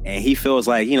 And he feels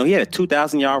like, he had a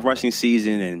 2,000-yard rushing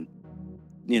season and,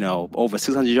 over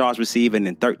 600 yards receiving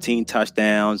and 13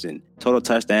 touchdowns and total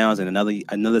touchdowns and another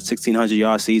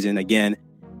 1,600-yard season again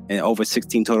and over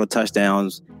 16 total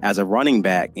touchdowns as a running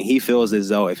back. And he feels as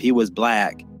though if he was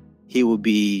black, he would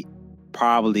be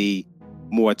probably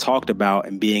more talked about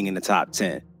and being in the top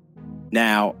 10.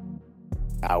 Now,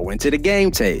 I went to the game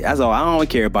tape. That's all. I don't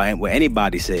care about what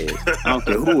anybody says. I don't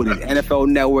care who it is. NFL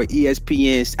Network,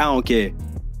 ESPN. I don't care.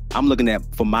 I'm looking at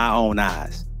for my own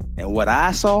eyes. And what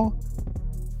I saw,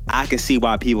 I can see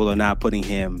why people are not putting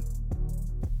him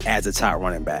as a top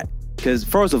running back. Because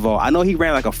first of all, I know he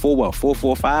ran like a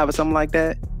 4.45 or something like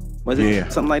that. Was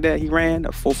it something like that? He ran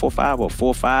a 4.45 or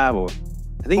 4.5 or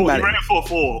I think he ran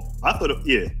 4.4. I thought it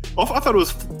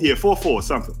was 4.4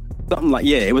 something. Something like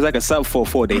it was like a sub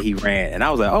 4.4 that he ran, and I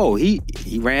was like, oh, he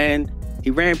ran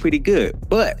pretty good.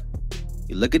 But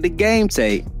you look at the game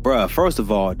tape, bruh. First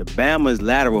of all, the Bama's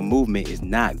lateral movement is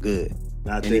not good,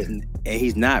 and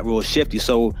he's not real shifty.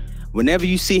 So whenever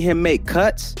you see him make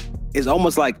cuts, it's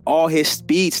almost like all his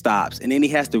speed stops, and then he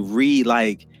has to read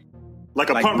like a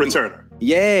punt returner.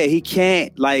 Yeah, he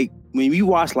can't when you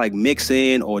watch like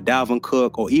Mixon or Dalvin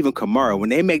Cook or even Kamara, when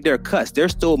they make their cuts, they're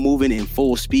still moving in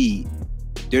full speed.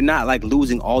 They're not like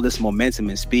losing all this momentum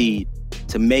and speed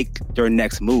to make their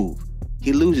next move.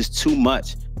 He loses too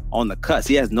much on the cuts.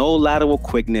 He has no lateral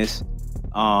quickness.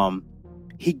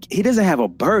 He doesn't have a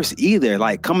burst either.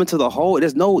 Like coming to the hole,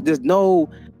 there's no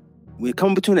when you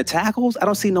come between the tackles, I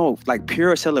don't see no like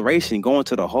pure acceleration going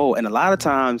to the hole. And a lot of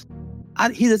times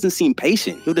he doesn't seem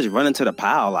patient. He'll just run into the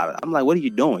pile a lot. I'm like, what are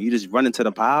you doing? You just run into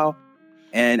the pile?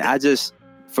 And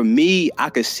for me,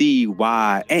 I could see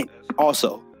why. And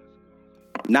also,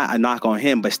 not a knock on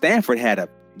him, but Stanford had a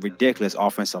ridiculous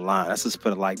offensive line. Let's just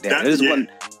put it like that.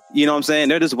 You know what I'm saying?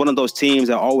 They're just one of those teams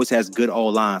that always has good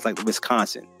O-lines, like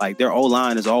Wisconsin. Like their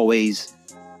O-line is always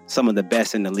some of the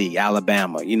best in the league.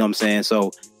 Alabama, you know what I'm saying?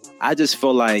 So I just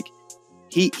feel like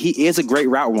he is a great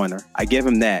route runner. I give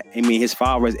him that. I mean, his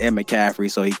father is Ed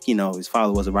McCaffrey, so his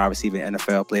father was a wide receiver in the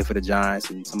NFL, played for the Giants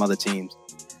and some other teams.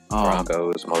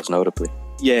 Broncos, most notably.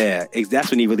 Yeah, that's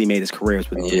when he really made his career.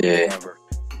 But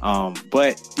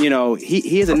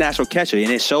he is a natural catcher,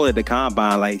 and it showed at the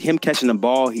combine. Like him catching the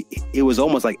ball, it was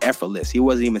almost like effortless. He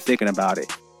wasn't even thinking about it.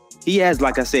 He has,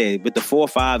 like I said, with the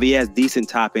 4.5, he has decent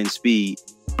top end speed,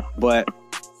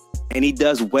 and he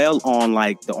does well on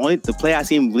the play I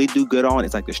see him really do good on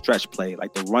is like the stretch play,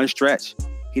 like the run stretch.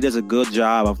 He does a good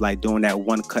job of like doing that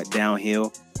one cut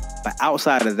downhill. But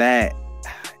outside of that,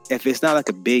 if it's not like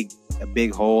a big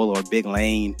hole or a big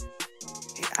lane,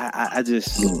 I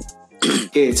just.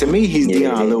 Yeah, to me, he's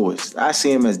Deion Lewis. I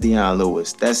see him as Deion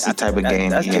Lewis. That's the type of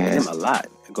game he has. Him a lot.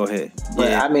 Go ahead.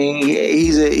 But I mean,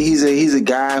 he's a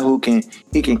guy who can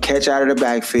catch out of the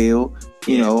backfield.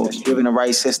 Given the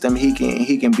right system, he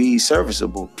can be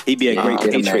serviceable. He'd be a great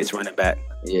Patriots running back.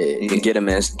 Yeah, you can get him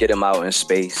out in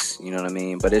space. You know what I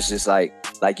mean? But it's just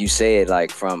like you said, like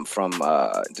from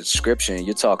the description,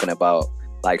 you're talking about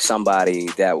like somebody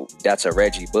that's a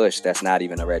Reggie Bush. That's not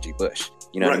even a Reggie Bush.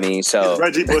 You know what I mean? So it's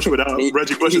Reggie Bush without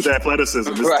Reggie Bush's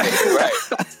athleticism. Right.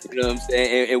 You know what I'm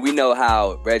saying? And we know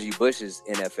how Reggie Bush's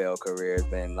NFL career has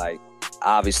been, like,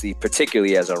 obviously,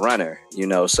 particularly as a runner.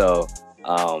 So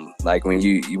like when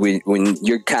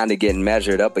you're kind of getting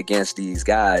measured up against these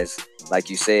guys, like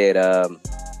you said,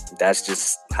 that's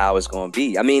just how it's going to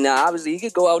be. I mean, now, obviously, he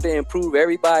could go out there and prove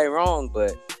everybody wrong,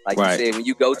 but like you said, when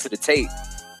you go to the tape,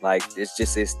 like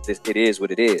it is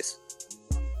what it is.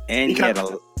 And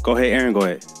go ahead, Aaron. Go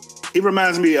ahead. He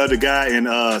reminds me of the guy in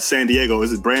San Diego.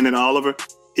 Is it Brandon Oliver?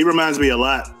 He reminds me a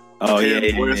lot.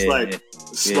 Where it's like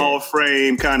small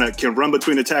frame, kind of can run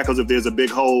between the tackles if there's a big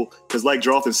hole. Because like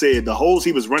Jonathan said, the holes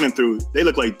he was running through, they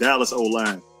look like Dallas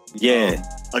O-line.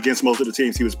 Against most of the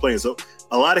teams he was playing. So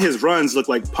a lot of his runs look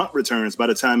like punt returns by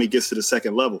the time he gets to the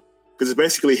second level. Because it's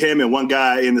basically him and one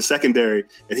guy in the secondary,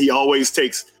 and he always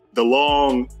takes the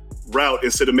long route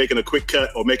instead of making a quick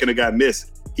cut or making a guy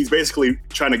miss. He's basically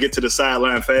trying to get to the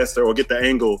sideline faster or get the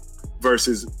angle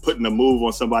versus putting a move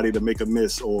on somebody to make a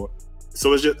miss. So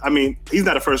it's just, I mean, he's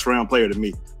not a first round player to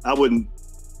me. I wouldn't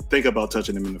think about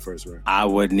touching him in the first round. I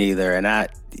wouldn't either. And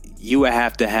you would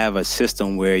have to have a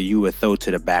system where you would throw to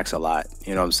the backs a lot,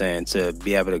 you know what I'm saying, to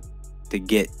be able to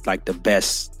get like the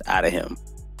best out of him.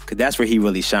 Because that's where he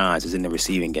really shines, is in the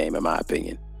receiving game, in my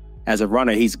opinion. As a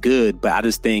runner, he's good, but I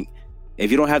just think if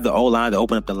you don't have the O-line to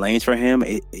open up the lanes for him,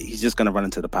 he's just going to run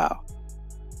into the pile.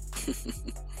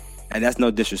 And that's no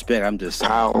disrespect. I'm just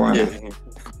saying.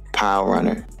 Pile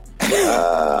runner.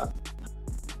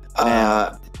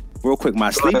 Real quick,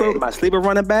 my sleeper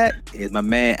running back is my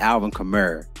man Alvin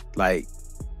Kamara. Like,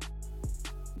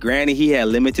 granted, he had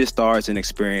limited starts and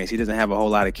experience. He doesn't have a whole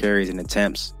lot of carries and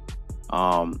attempts.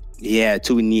 He had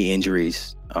 2 knee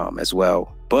injuries as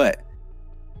well. But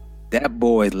that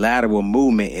boy's lateral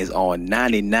movement is on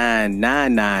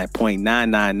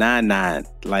 99.9999.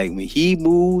 Like, when he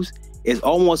moves, it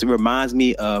reminds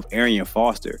me of Arian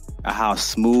Foster, of how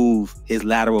smooth his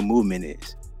lateral movement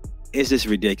is. It's just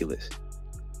ridiculous.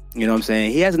 You know what I'm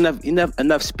saying? He has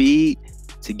enough speed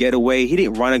to get away. He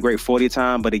didn't run a great 40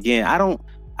 time, but again, I don't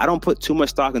put too much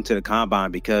stock into the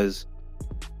combine because,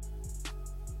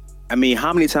 I mean,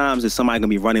 how many times is somebody gonna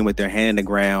be running with their hand in the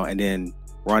ground and then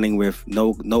running with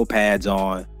no pads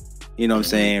on, you know what I'm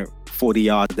saying, 40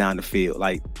 yards down the field?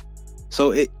 Like,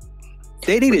 so they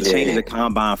need to change the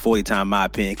combine 40 time, in my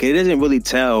opinion, because it doesn't really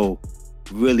tell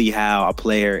really how a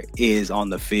player is on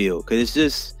the field. Because it's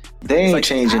just, they ain't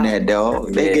changing that, though.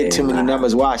 They get too many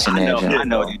numbers watching that. I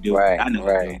know they do. Right. I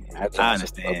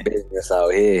understand. A business out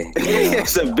here.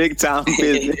 It's a big time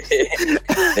business.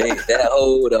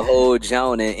 The whole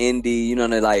Joan and Indy, you know,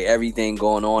 like everything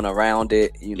going on around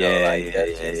it. You know,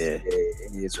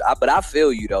 but I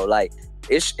feel you though. Like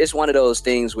it's one of those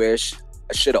things where it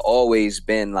should have always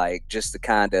been like just to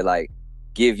kind of like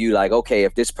give you like, okay,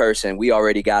 if this person, we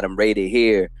already got him rated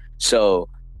here, so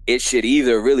it should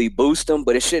either really boost them,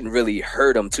 but it shouldn't really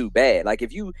hurt them too bad. Like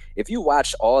if you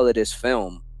watch all of this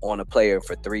film on a player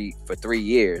for 3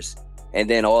 years, and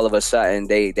then all of a sudden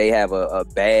they have a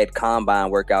bad combine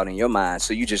workout in your mind,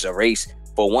 so you just erase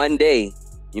for one day.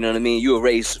 You know what I mean? You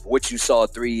erase what you saw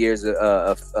 3 years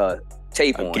of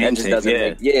tape on. That just doesn't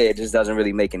it just doesn't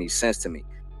really make any sense to me.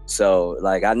 So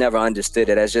like I never understood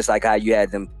it. That's just like how you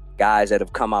had them guys that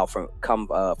have come from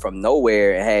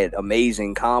nowhere and had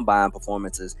amazing combine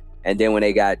performances, and then when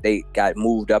they got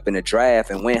moved up in the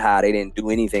draft and went high, they didn't do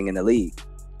anything in the league.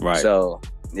 Right. So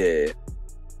Aaron,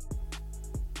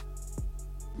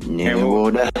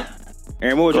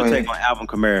 what was your take on Alvin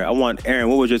Kamara? Aaron,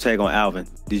 what was your take on Alvin?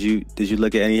 Did you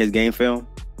look at any of his game film?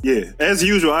 Yeah, as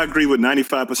usual, I agree with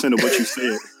 95% of what you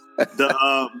said.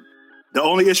 The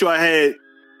only issue I had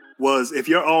was if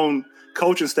your own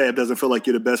coaching staff doesn't feel like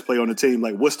you're the best player on the team,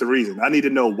 like what's the reason? I need to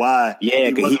know why.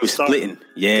 Yeah, because he was splitting.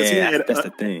 Yeah, that's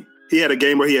the thing. He had a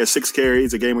game where he had 6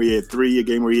 carries, a game where he had 3, a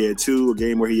game where he had 2, a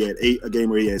game where he had 8, a game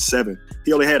where he had 7.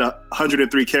 He only had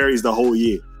 103 carries the whole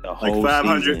year. Like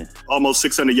 500, season. Almost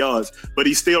 600 yards, but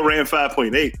he still ran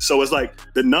 5.8. So it's like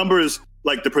the numbers,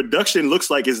 like the production looks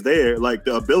like it's there, like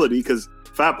the ability, because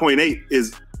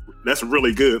 5.8 that's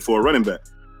really good for a running back,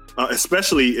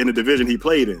 especially in the division he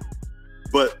played in.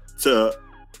 But to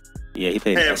he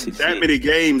played have that many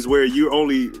games where you're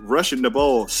only rushing the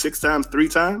ball 6 times, 3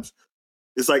 times,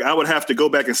 it's like I would have to go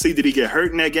back and see, did he get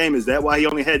hurt in that game? Is that why he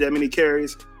only had that many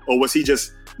carries? Or was he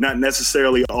just not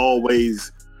necessarily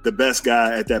always the best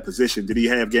guy at that position? Did he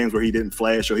have games where he didn't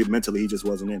flash, or he just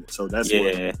wasn't in it? So that's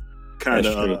what kind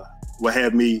of what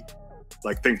had me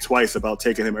like think twice about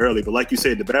taking him early. But like you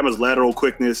said, the Bama's lateral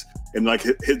quickness and like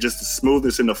his just the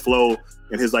smoothness in the flow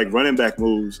and his like running back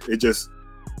moves,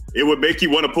 it would make you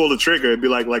want to pull the trigger. It'd be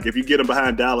like if you get him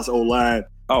behind Dallas O-line,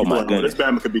 oh my goodness, this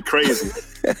Bama could be crazy.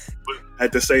 But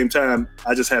at the same time,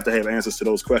 I just have to have answers to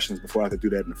those questions before I could do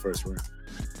that in the first round.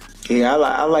 Yeah,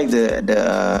 I like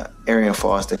the Arian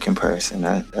Foster comparison.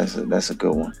 That's a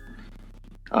good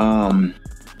one.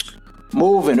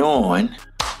 Moving on.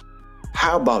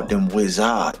 how about them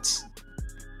Wizards?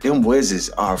 Them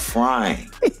Wizards are frying.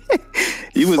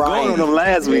 You was going on them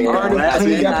last week.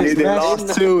 They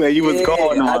lost 2, and you was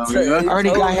going on them. Ernie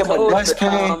got him a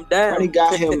dustpan. Ernie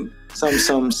got him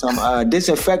some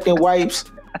disinfectant wipes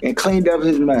and cleaned up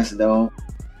his mess, though.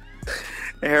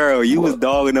 Harold, you was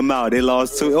dogging them out. They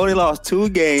lost 2. Only lost 2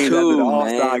 games. 2,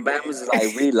 man. Bama's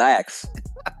like, relax.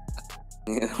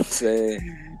 You know what I'm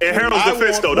saying? In Harold's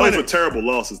defense, though, those were terrible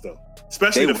losses, though.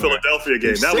 Especially the Philadelphia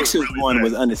game. That was really one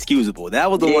was unexcusable.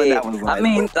 That was the one that was right. I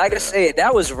mean, like I said,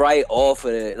 that was right off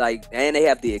of the and they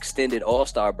have the extended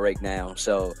All-Star break now.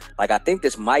 So, I think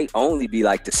this might only be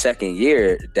like the second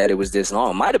year that it was this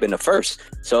long. Might have been the first.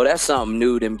 So that's something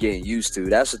new them getting used to.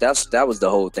 That was the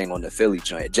whole thing on the Philly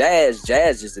joint. Jazz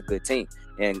is a good team,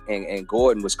 and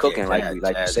Gordon was cooking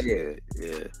you said.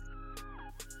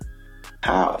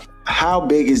 Yeah. How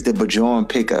big is the Bjorn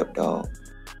pickup, though?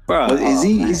 Bro,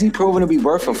 is he proven to be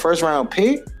worth a first round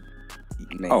pick?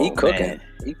 Man, he cooking. Man.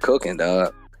 He cooking,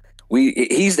 dog.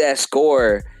 He's that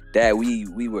scorer that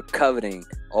we were coveting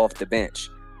off the bench.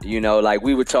 You know, like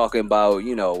we were talking about,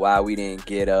 you know, why we didn't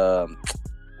get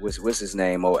what's his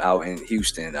name out in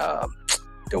Houston? The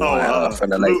one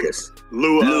from the Lakers.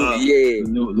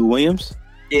 Lou Williams?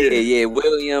 Yeah,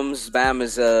 Williams.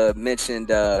 Bama's mentioned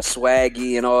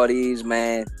Swaggy and all these,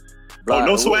 man.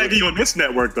 No Swaggy on this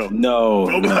network though. No,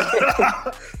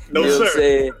 no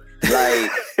sir.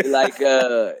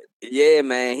 Yeah,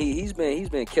 man. He's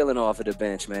been killing off of the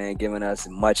bench, man, giving us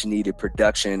much needed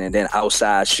production and then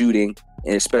outside shooting,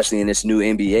 and especially in this new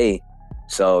NBA.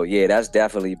 So yeah, that's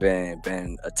definitely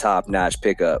been a top notch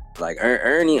pickup. Like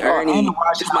Ernie,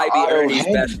 this might be Ernie's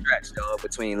best stretch though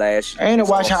between last year. And to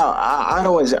watch how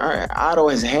Otto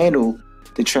has handled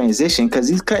the transition because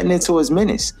he's cutting into his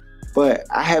minutes. But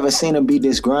I haven't seen him be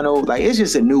disgruntled. Like, it's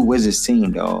just a new Wizards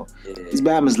team, dog. Yeah. These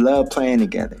Bama's love playing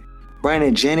together.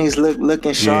 Brandon Jennings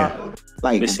looking sharp. Yeah.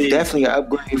 Like, definitely an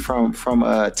upgrade from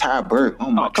Ty Burke.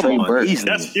 Trey Burke.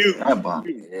 That's huge.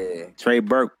 Trey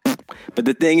Burke. But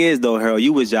the thing is, though, Harold,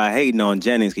 you was y'all hating on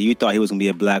Jennings because you thought he was going to be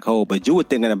a black hole. But you were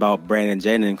thinking about Brandon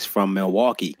Jennings from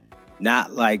Milwaukee,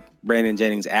 not like Brandon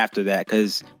Jennings after that.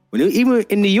 Because even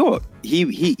in New York,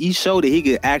 he showed that he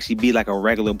could actually be like a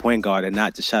regular point guard and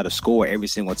not just try to score every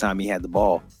single time he had the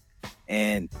ball.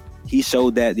 And he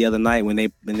showed that the other night when they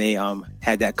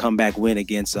had that comeback win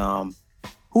against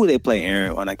who they play,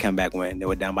 Aaron, on that comeback win. They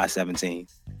were down by 17.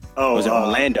 Oh, was it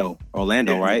Orlando?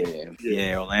 Orlando, right?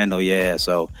 Yeah, Orlando. Yeah.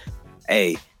 So,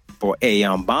 for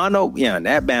Bono,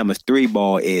 that Bama's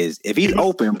 3-ball is if he's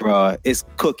open, bro, it's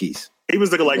cookies. He was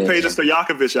looking like Peja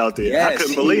Stojakovic out there. Yes, I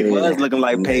couldn't believe it. He was looking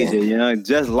like Peja,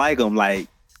 just like him. Like,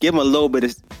 give him a little bit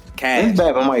of cash. This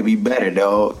Bama might be better,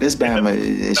 though. This Bama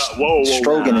is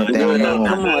stroking it down.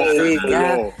 Come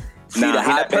on, see the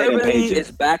hyperbole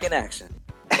is back in action.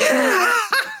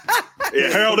 Yeah,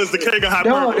 Harold is the king of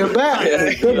hyperbole.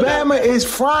 The Bama is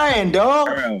frying, dog.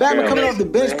 Bama coming off the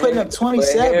bench, putting up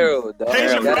 27. Harold,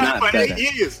 for 8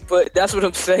 years. But that's what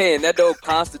I'm saying. That don't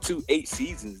constitute 8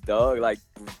 seasons, dog. Like,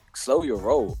 slow your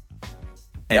roll.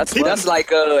 That's like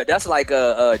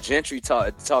Gentry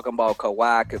talking about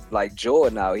Kawhi like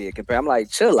Jordan out here. I'm like,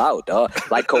 chill out, dog.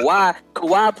 Like Kawhi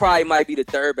probably might be the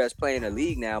 3rd best player in the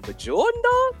league now, but Jordan,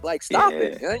 dog, like stop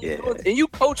it. And you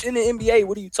coach in the NBA.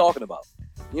 What are you talking about?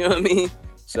 You know what I mean?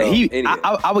 So anyway.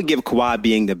 I would give Kawhi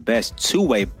being the best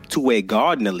two-way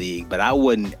guard in the league, but I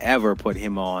wouldn't ever put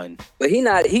him on. But he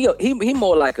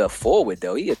more like a forward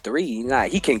though. He a 3.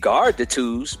 He can guard the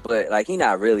 2s, but like he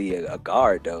not really a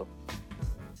guard though.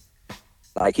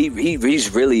 Like he's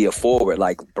really a forward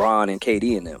like LeBron and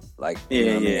KD in them. Like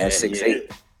at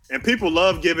 6'8". And people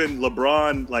love giving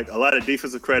LeBron like a lot of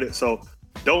defensive credit. So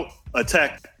don't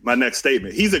attack my next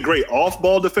statement. He's a great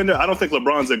off-ball defender. I don't think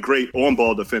LeBron's a great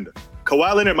on-ball defender.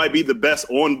 Kawhi Leonard might be the best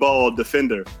on-ball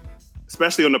defender,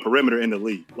 especially on the perimeter in the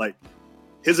league. Like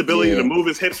his ability to move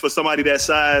his hips for somebody that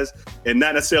size and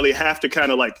not necessarily have to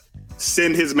kind of like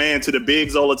send his man to the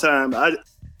bigs all the time.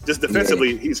 Just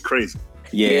defensively, he's crazy.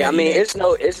 Yeah, I mean, it's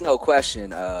no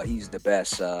question. He's the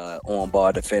best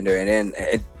on-ball defender, and then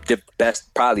the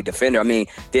best probably defender. I mean,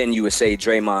 then you would say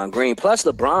Draymond Green. Plus,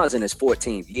 LeBron's in his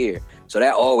 14th year, so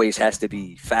that always has to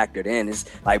be factored in. It's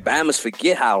like Bama's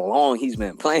forget how long he's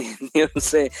been playing. You know what I'm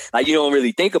saying? Like you don't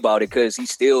really think about it because he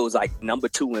still is like number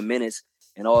 2 in minutes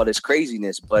and all this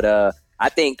craziness. But I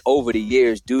think over the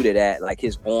years, due to that, like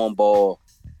his on-ball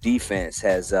defense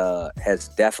has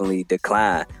definitely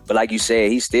declined. But like you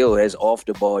said, he still has off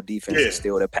the ball defense. Is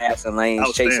still the passing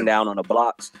lanes, chasing down on the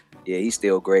blocks. Yeah, he's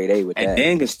still grade A with that. And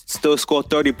then can still score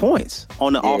 30 points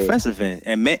on the offensive end.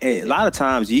 And a lot of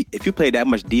times, if you play that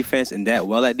much defense and that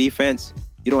well at defense,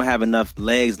 you don't have enough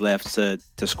legs left to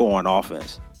score on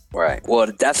offense. Right. Well,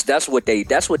 that's what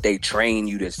they train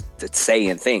you to say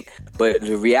and think. But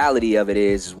the reality of it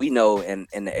is, we know in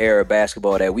the era of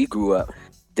basketball that we grew up,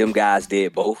 them guys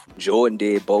did both. Jordan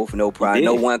did both. No problem.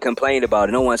 No one complained about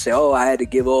it. No one said, "Oh, I had to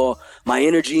give all my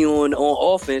energy on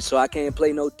offense, so I can't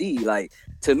play no D." Like,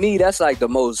 to me, that's like the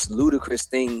most ludicrous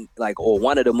thing, or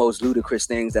one of the most ludicrous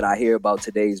things that I hear about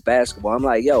today's basketball. I'm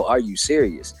like, yo, are you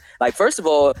serious? Like, first of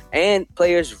all, and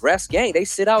players rest game. They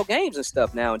sit out games and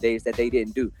stuff nowadays that they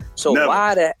didn't do. So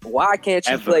why can't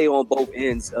you play on both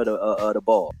ends of the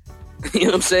ball? You know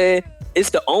what I'm saying? It's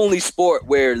the only sport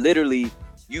where literally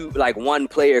one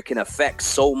player can affect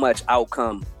so much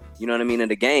outcome, you know what I mean, in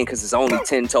the game, because it's only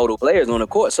 10 total players on the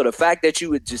court. So the fact that you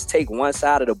would just take one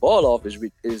side of the ball off is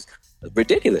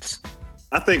ridiculous.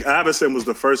 I think Iverson was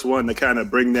the first one to kind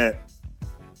of bring that.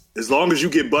 As long as you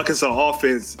get buckets on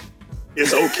offense,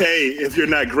 it's okay if you're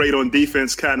not great on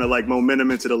defense, kind of like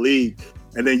momentum into the league.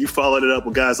 And then you followed it up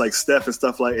with guys like Steph and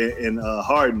stuff like and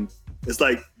Harden. It's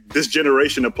like this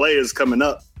generation of players coming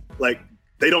up, like,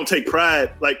 they don't take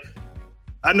pride. Like,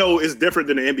 I know it's different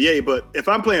than the NBA, but if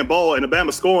I'm playing ball and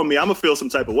Alabama scoring me, I'm going to feel some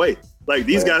type of way. Like,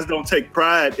 these guys don't take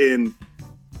pride in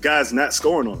guys not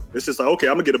scoring on them. It's just like, okay,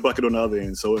 I'm going to get a bucket on the other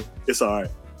end, so it's all right.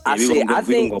 I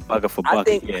think go bucket for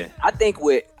bucket. I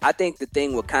think the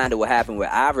thing what happened with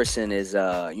Iverson is,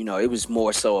 it was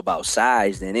more so about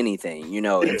size than anything,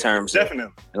 in terms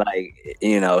definitely. Of,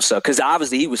 like, so, because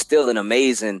obviously he was still an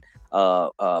amazing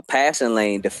passing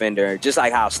lane defender, just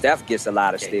like how Steph gets a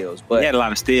lot of steals. But he had a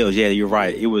lot of steals. Yeah, you're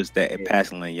right. It was that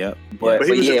passing lane. Yep. But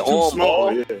he was just too small.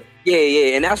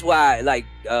 And that's why, like,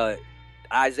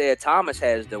 Isaiah Thomas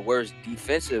has the worst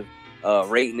defensive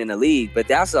rating in the league, but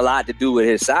that's a lot to do with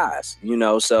his size,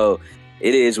 so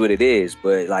it is what it is.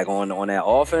 But like on that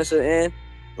offensive end,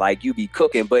 like, you be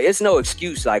cooking, but it's no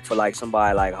excuse like for like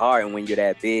somebody like Harden when you're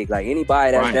that big. Like,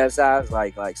 anybody that's that size,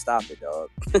 like stop it, dog.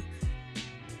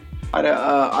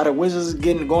 Are the Wizards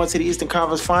going to the Eastern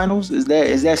Conference Finals? Is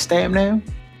that stamped now?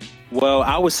 Well,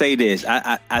 I would say this.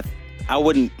 I don't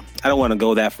want to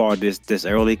go that far this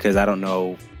early, because I don't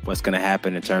know what's going to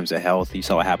happen in terms of health. You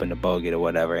saw what happened to Bogut or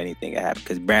whatever. Anything that happened,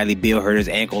 because Bradley Beal hurt his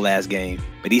ankle last game,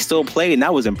 but he still played, and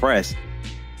I was impressed.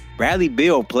 Bradley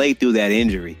Beal played through that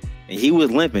injury, and he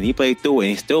was limping. He played through it, and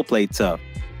he still played tough.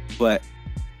 But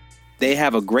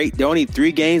they're only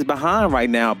 3 games behind right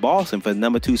now, Boston, for the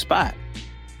number 2 spot.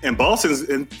 And Boston's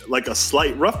in like a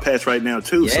slight rough patch right now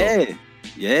too.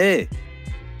 Yeah.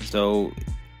 So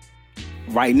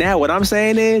right now, what I'm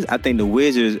saying is, I think the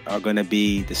Wizards are going to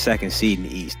be the 2nd seed in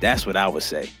the East. That's what I would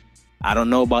say. I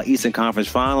don't know about Eastern Conference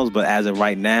Finals, but as of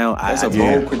right now, that's a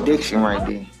bold prediction right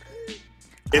there.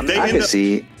 I can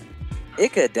see it.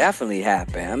 It could definitely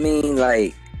happen. I mean,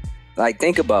 like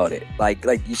think about it. Like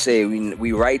you say,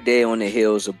 we right there on the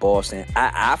heels of Boston.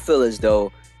 I feel as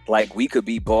though, like, we could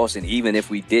beat Boston even if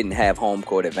we didn't have home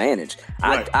court advantage.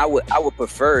 Right. I would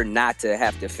prefer not to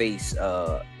have to face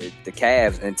the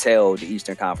Cavs until the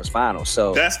Eastern Conference Finals.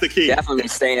 So that's the key. Definitely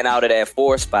staying out of that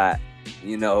 4 spot,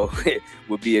 it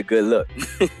would be a good look.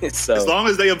 So as long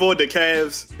as they avoid the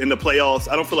Cavs in the playoffs,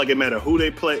 I don't feel like it matters who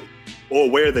they play or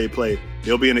where they play.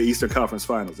 They'll be in the Eastern Conference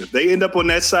Finals. If they end up on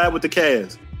that side with the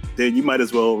Cavs, then you might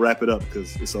as well wrap it up,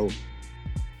 because it's over.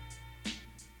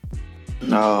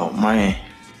 Oh, man.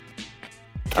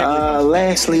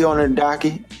 Lastly on the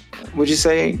docket, what'd you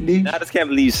say, D? I just can't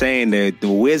believe you saying the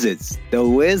Wizards,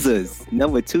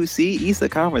 number 2 seed, Eastern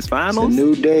Conference Finals. It's a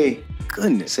new day.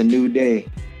 Goodness, it's a new day.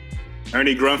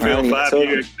 Ernie Grunfeld,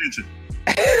 5-year extension.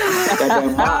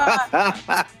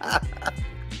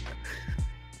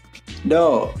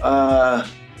 No,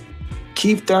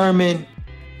 Keith Thurman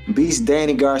beats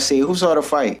Danny Garcia. Who saw the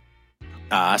fight?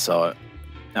 I saw it.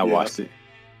 I watched it.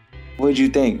 What'd you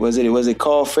think? Was it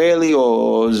called fairly,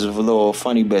 or was it a little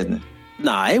funny business?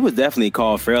 Nah, it was definitely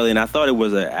called fairly, and I thought it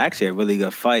was actually a really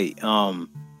good fight.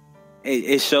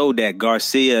 It showed that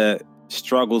Garcia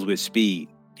struggles with speed,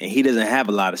 and he doesn't have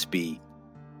a lot of speed.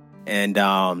 And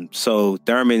so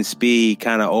Thurman's speed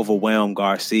kind of overwhelmed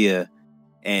Garcia,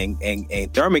 and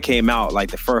Thurman came out like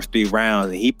the first 3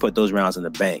 rounds, and he put those rounds in the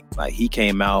bank. Like, he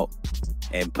came out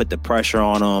and put the pressure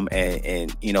on him,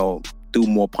 and threw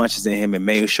more punches than him, and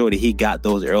made sure that he got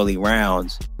those early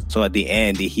rounds. So at the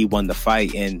end, he won the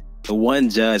fight. And the one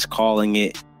judge calling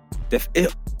it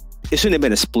shouldn't have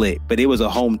been a split, but it was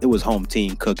home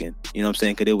team cooking. You know what I'm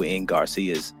saying? Because it was in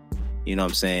Garcia's, you know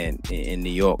what I'm saying, in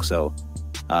New York. So,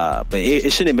 but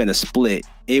it shouldn't have been a split.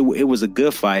 It was a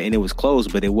good fight, and it was close,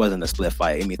 but it wasn't a split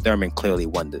fight. I mean, Thurman clearly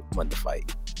won the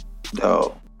fight.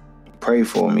 Dog, pray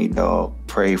for me, dog.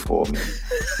 Pray for me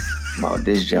about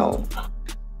this Jones.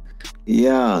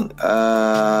 Young,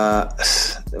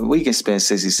 we can spend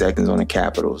 60 seconds on the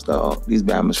Capitals, dog. These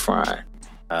Bama's frying.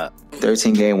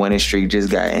 13-game winning streak just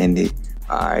got ended.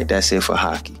 All right, that's it for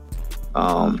hockey.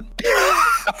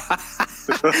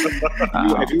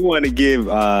 If you want to give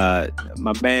my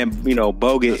man,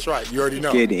 Bogut, That's right. You already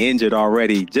know. getting injured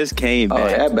already, just came back.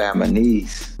 Oh, that Bama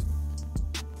knees.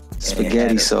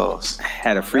 Spaghetti sauce.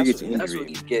 Had a freakish That's what injury.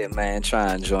 you get, man,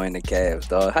 trying to join the Cavs,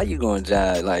 dog. How you going to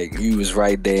jive? Like, you was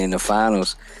right there in the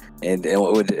finals and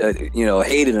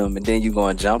hated them, and then you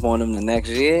going to jump on them the next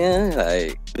year?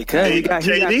 Like, Because he got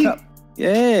JD. cup.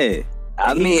 Yeah.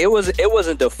 I mean, it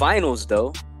wasn't the finals,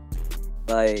 though.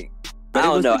 Like, But I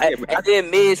don't know. it was- I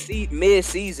did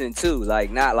mid-season too,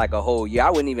 like not like a whole year. I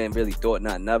wouldn't even really thought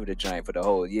nothing of the joint for the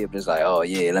whole year. But it's like, oh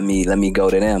yeah, let me go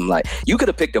to them. Like, you could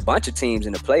have picked a bunch of teams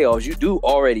in the playoffs. You do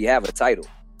already have a title.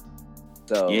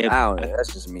 So Yeah, I don't know.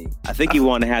 That's just me. I think he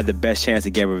wanted to have the best chance to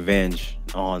get revenge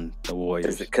on the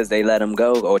Warriors. Because they let him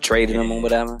go or traded him or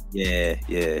whatever. Yeah.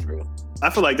 I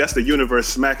feel like that's the universe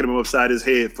smacking him upside his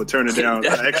head for turning down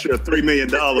an extra $3 million.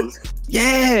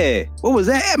 Yeah. What was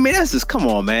that? I mean, that's just, come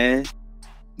on, man.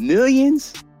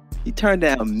 Millions? He turned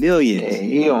down millions.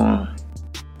 Yeah,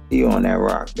 he on that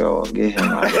rock, dog. Get him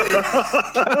out of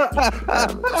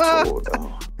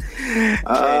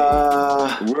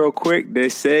there. Real quick, they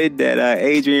said that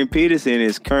Adrian Peterson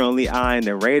is currently eyeing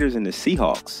the Raiders and the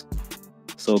Seahawks.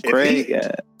 So Craig,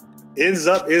 he ends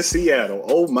up in Seattle.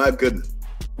 Oh my goodness.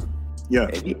 Yeah.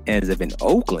 if he ends up in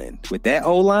Oakland with that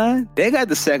O-line, they got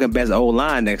the second best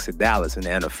O-line next to Dallas in the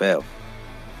NFL.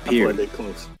 I feel like Period. they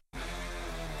close.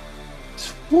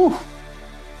 Woo.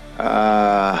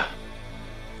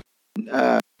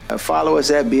 Follow us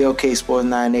at BLK Sports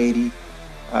 980.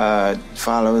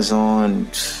 Follow us on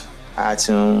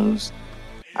iTunes,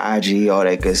 IG, all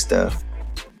that good stuff.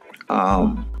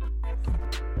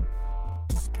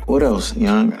 What else,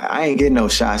 Young? I ain't getting no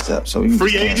shots up, so you can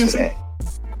Free just answer agency? that.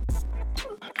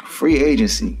 Free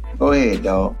agency. Go ahead,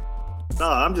 dog. No,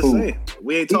 I'm just Ooh. saying.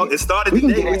 We ain't talking. It started We can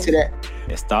today. get into that.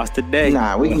 It starts today.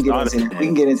 Nah, we can It get started into that. today. We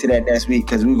can get into that next week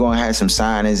because we're gonna have some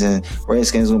signings and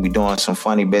Redskins gonna be doing some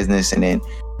funny business, and then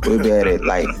we'll be able to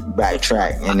like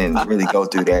backtrack and then really go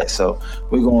through that. So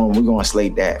we're gonna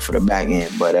slate that for the back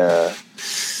end. But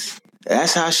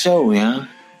that's our show, yeah.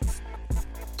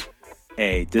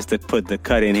 Hey, just to put the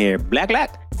cut in here, Black.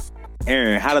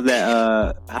 Aaron, how did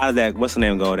that what's the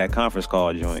name go? That conference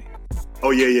call joint.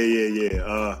 Oh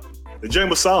yeah. The gym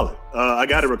was solid. I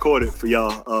got it recorded for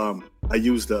y'all. I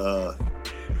used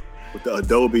with the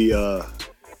Adobe. I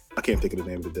can't think of the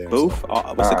name of the damn Booth?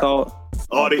 stuff. What's it called?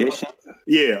 Audition.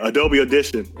 Yeah, Adobe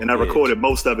Audition, and I Yeah. recorded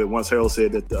most of it once Harold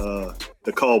said that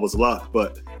the call was locked.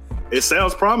 But it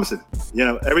sounds promising. You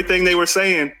know, everything they were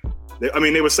saying.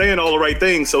 They were saying all the right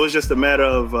things. So it's just a matter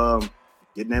of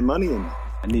getting that money in.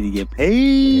 I need to get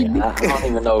paid. I don't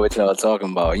even know what y'all talking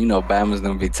about. You know, Bama's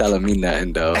don't be telling me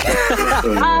nothing, though.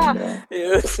 You know what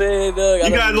I'm saying, dog? You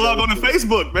gotta log on to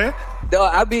Facebook, man. No,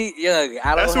 I be, I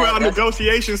don't That's where have- our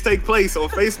negotiations take place, on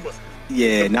Facebook.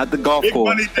 Yeah, not the golf Big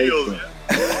course. money deals, man.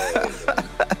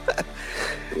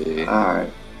 All right.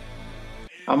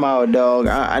 I'm out, dog.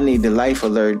 I need the life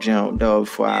alert jump, dog,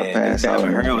 before I Yeah, pass out.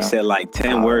 Harold said like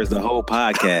 10 words the whole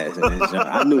podcast. And it's,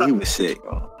 I knew he was sick.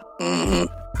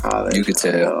 You could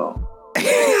tell. All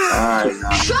right,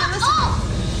 now. Shut up!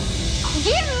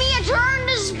 Give me a turn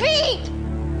to speak!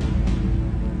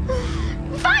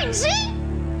 Fine, see?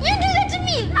 You do that to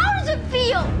me. How does it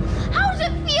feel? How does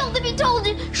it feel to be told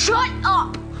to shut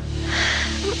up?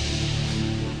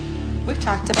 We've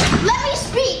talked about Let me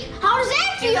speak. How does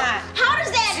that feel? not. How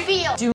does that feel?